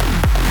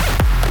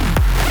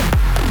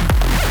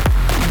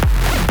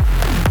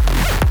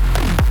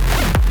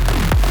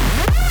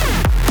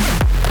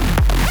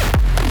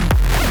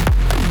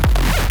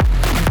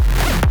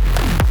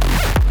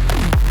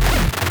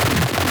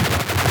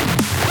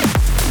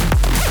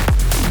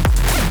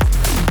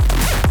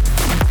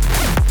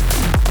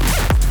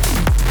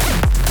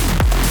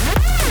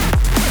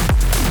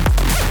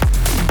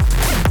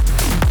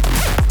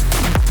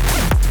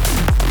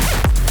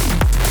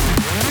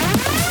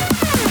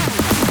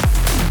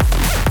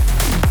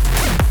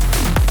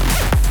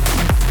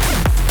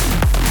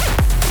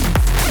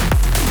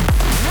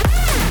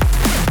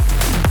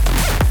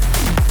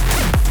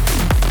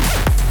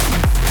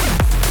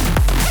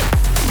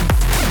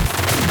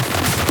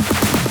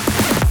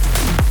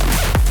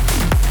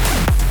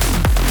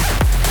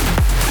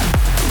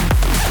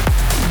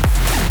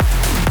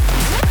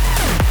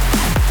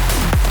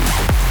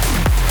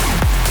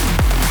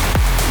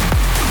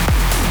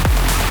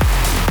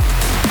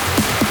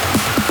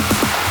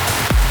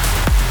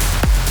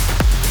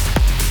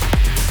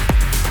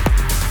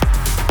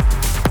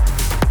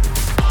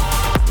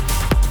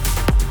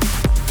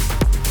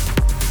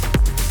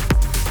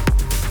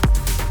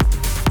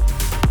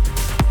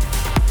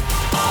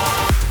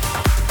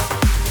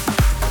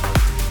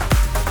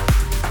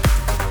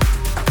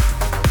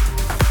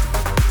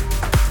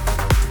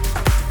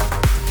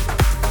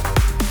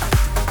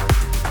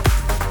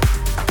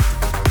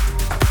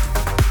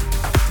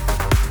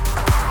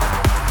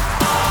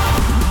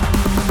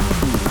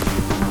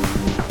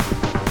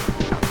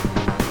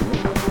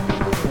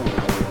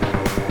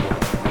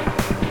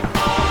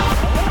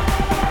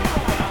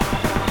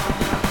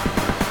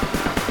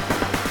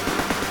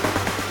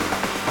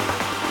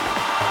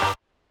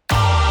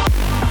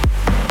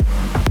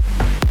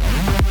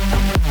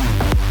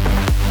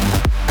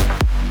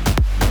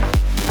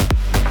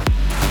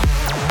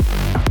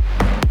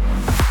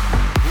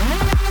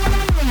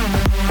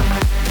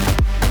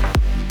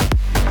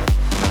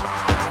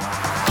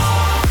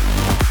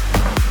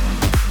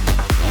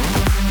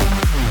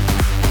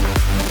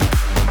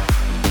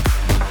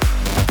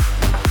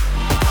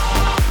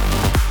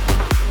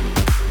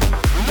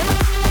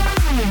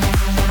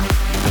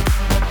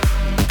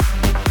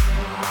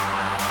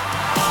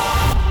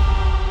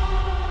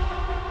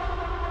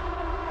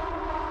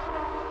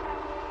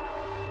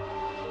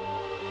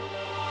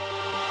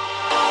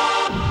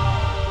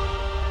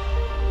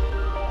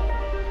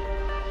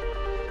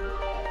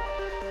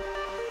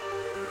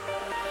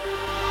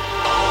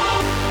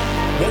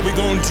 What we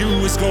gonna do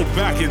is go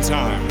back in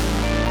time.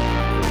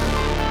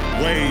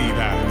 Way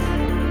back.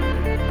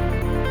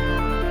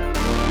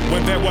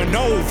 When there were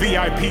no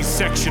VIP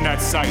section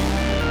at site.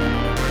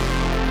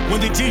 When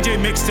the DJ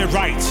mixed it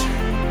right.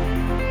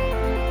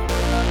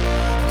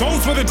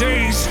 Those were the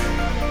days.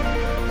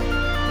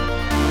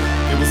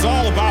 It was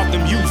all about the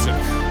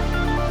music.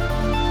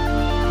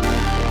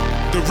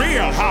 The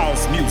real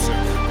house music.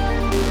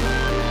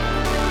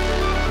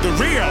 The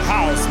real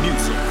house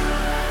music.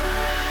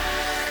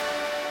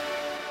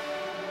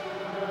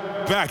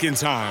 Back in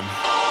time.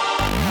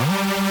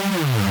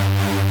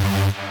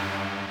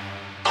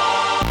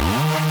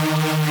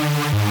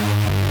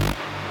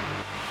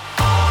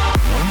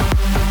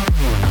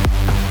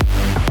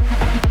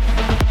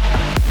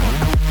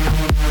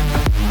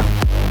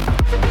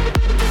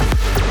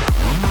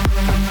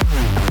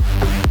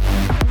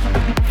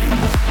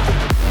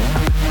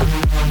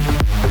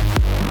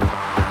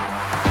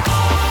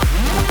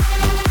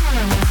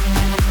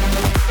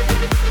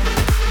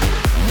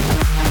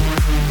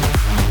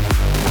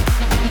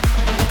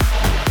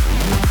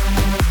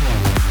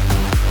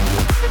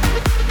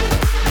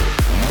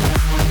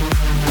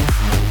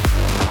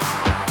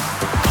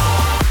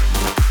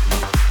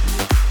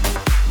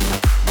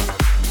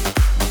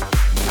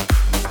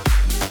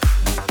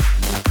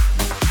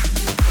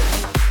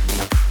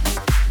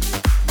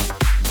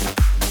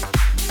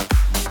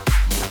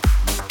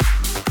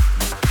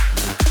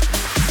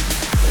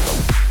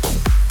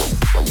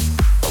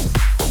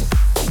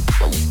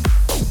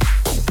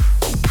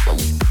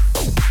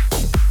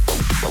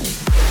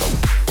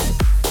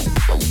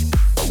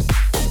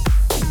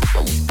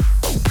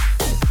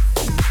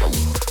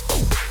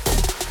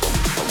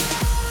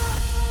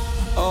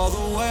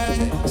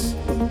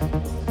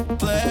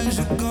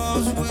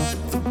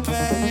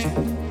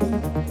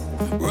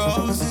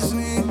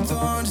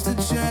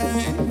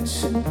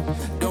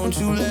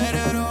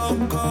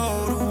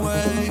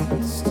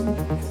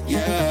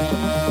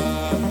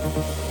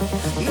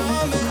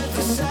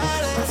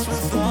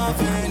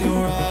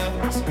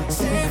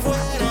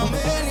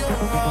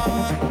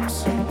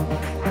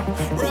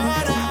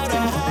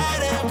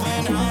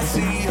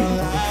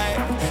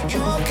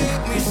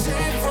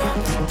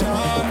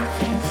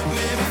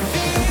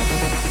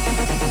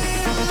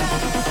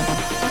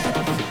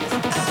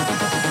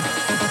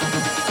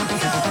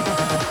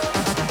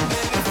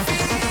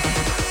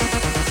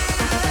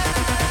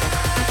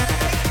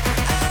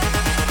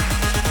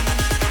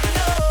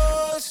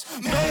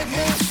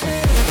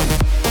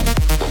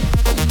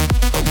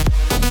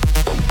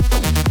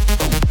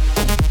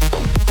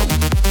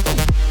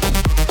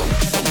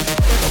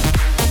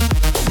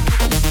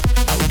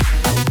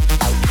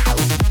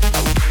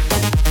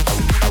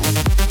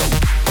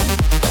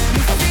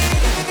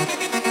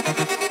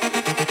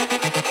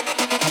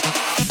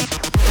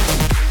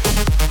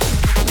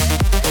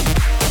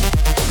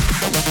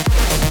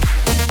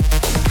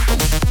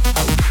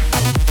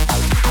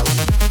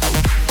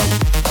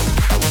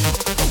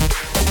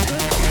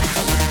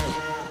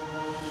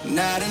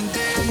 night and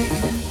day.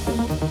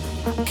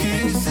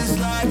 Kisses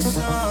like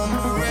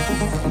summer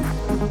rain.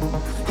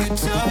 Your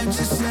touch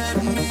has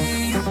set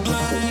me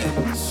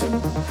ablaze.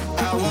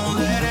 I won't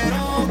let it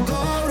all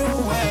go to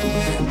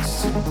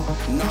waste.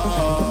 No.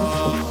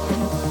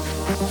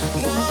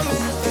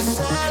 Numbing the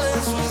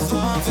silence with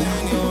love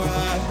in your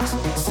eyes.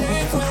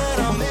 Safe when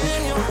I'm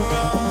in your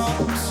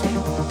arms.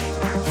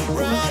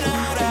 Run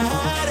out, I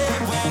hide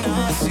it when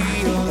I see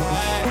your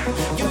light.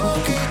 You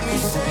keep me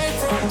safe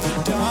from the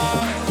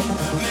dark.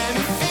 Make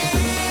me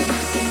feel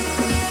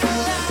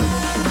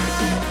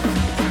alive.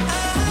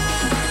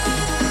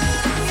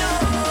 I'm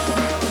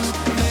yours.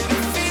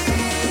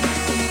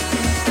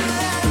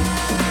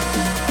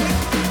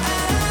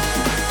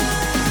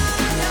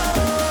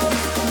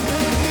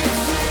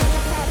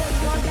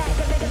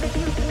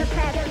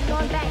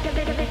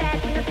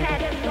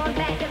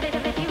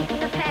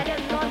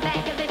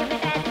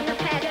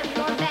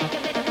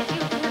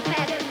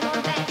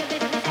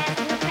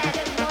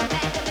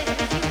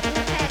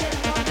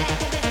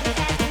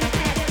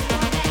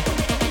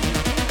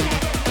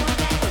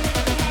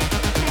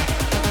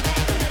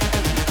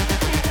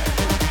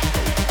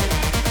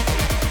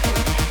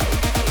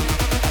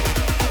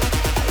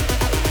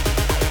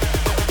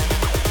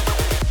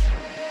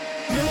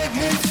 Make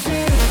me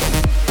feel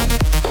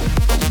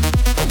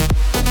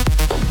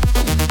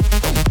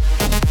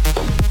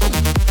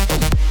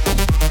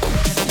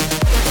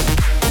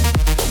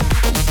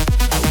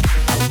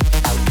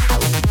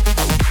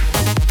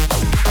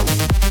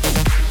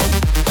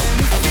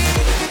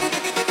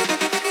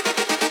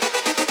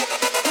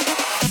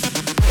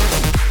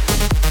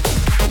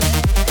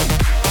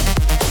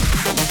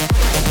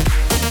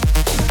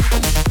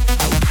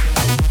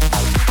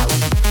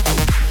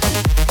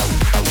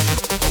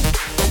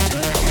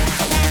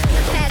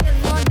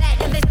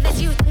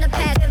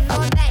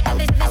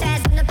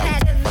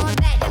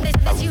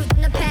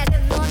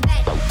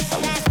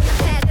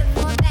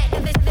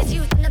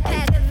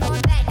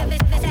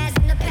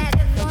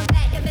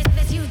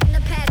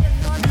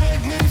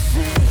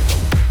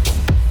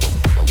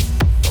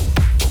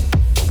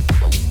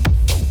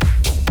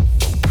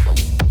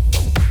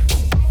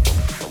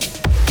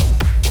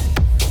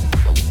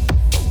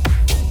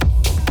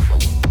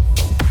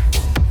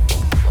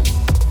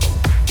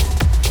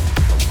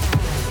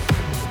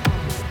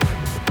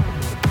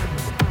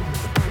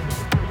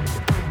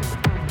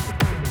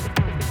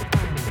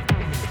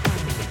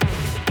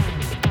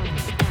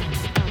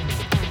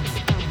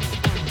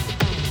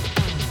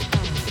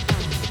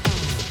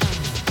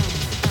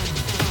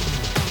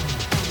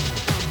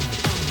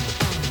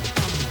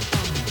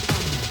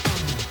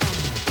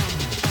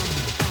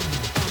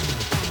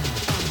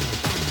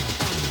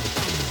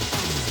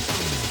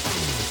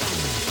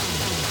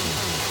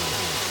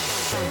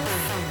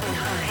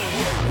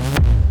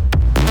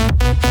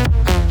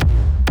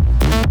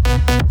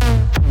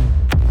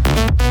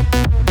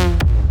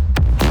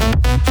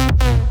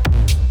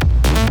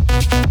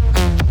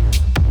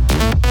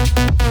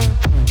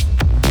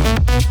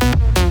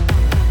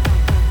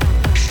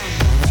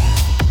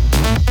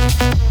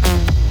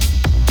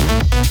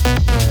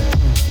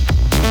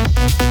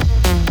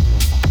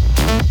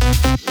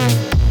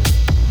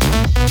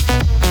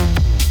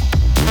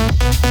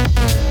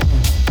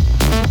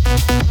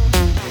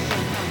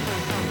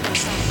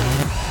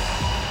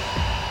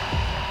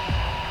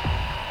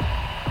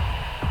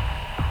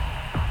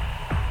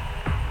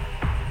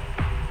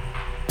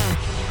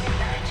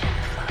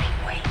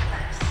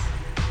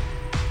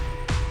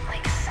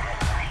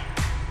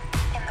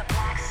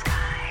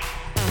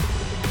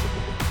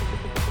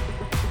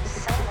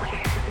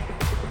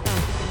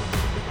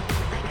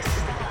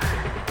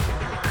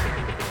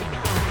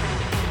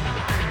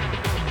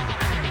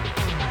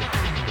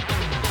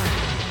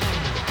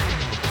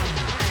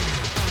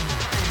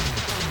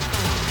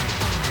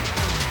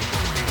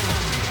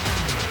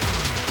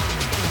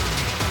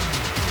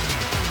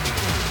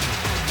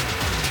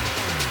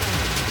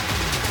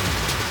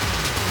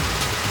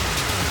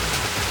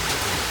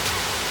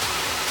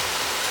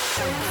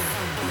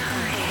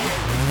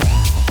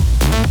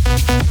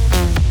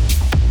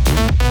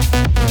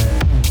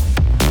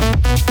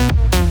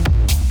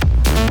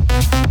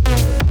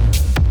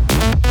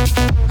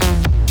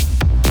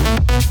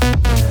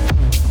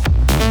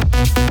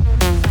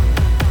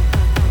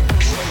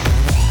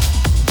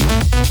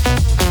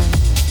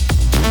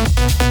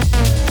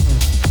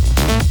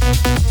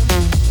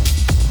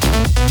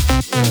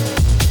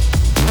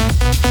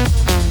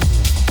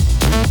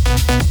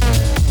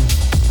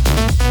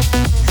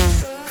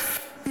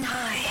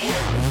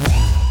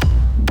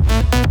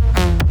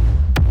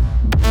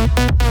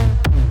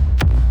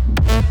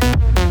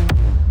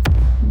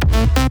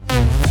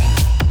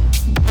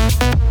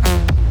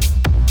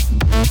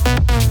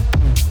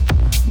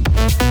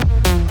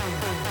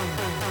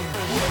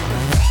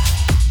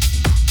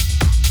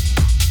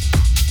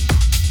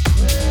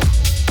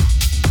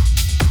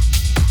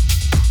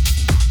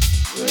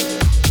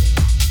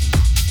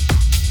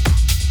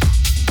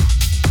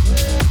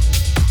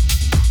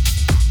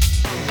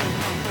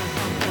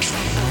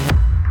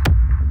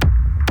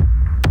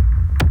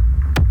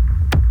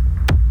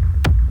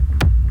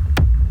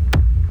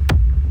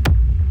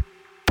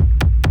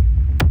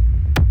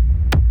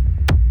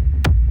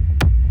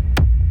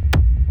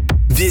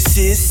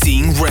is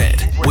Seeing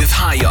Red with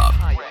High Up.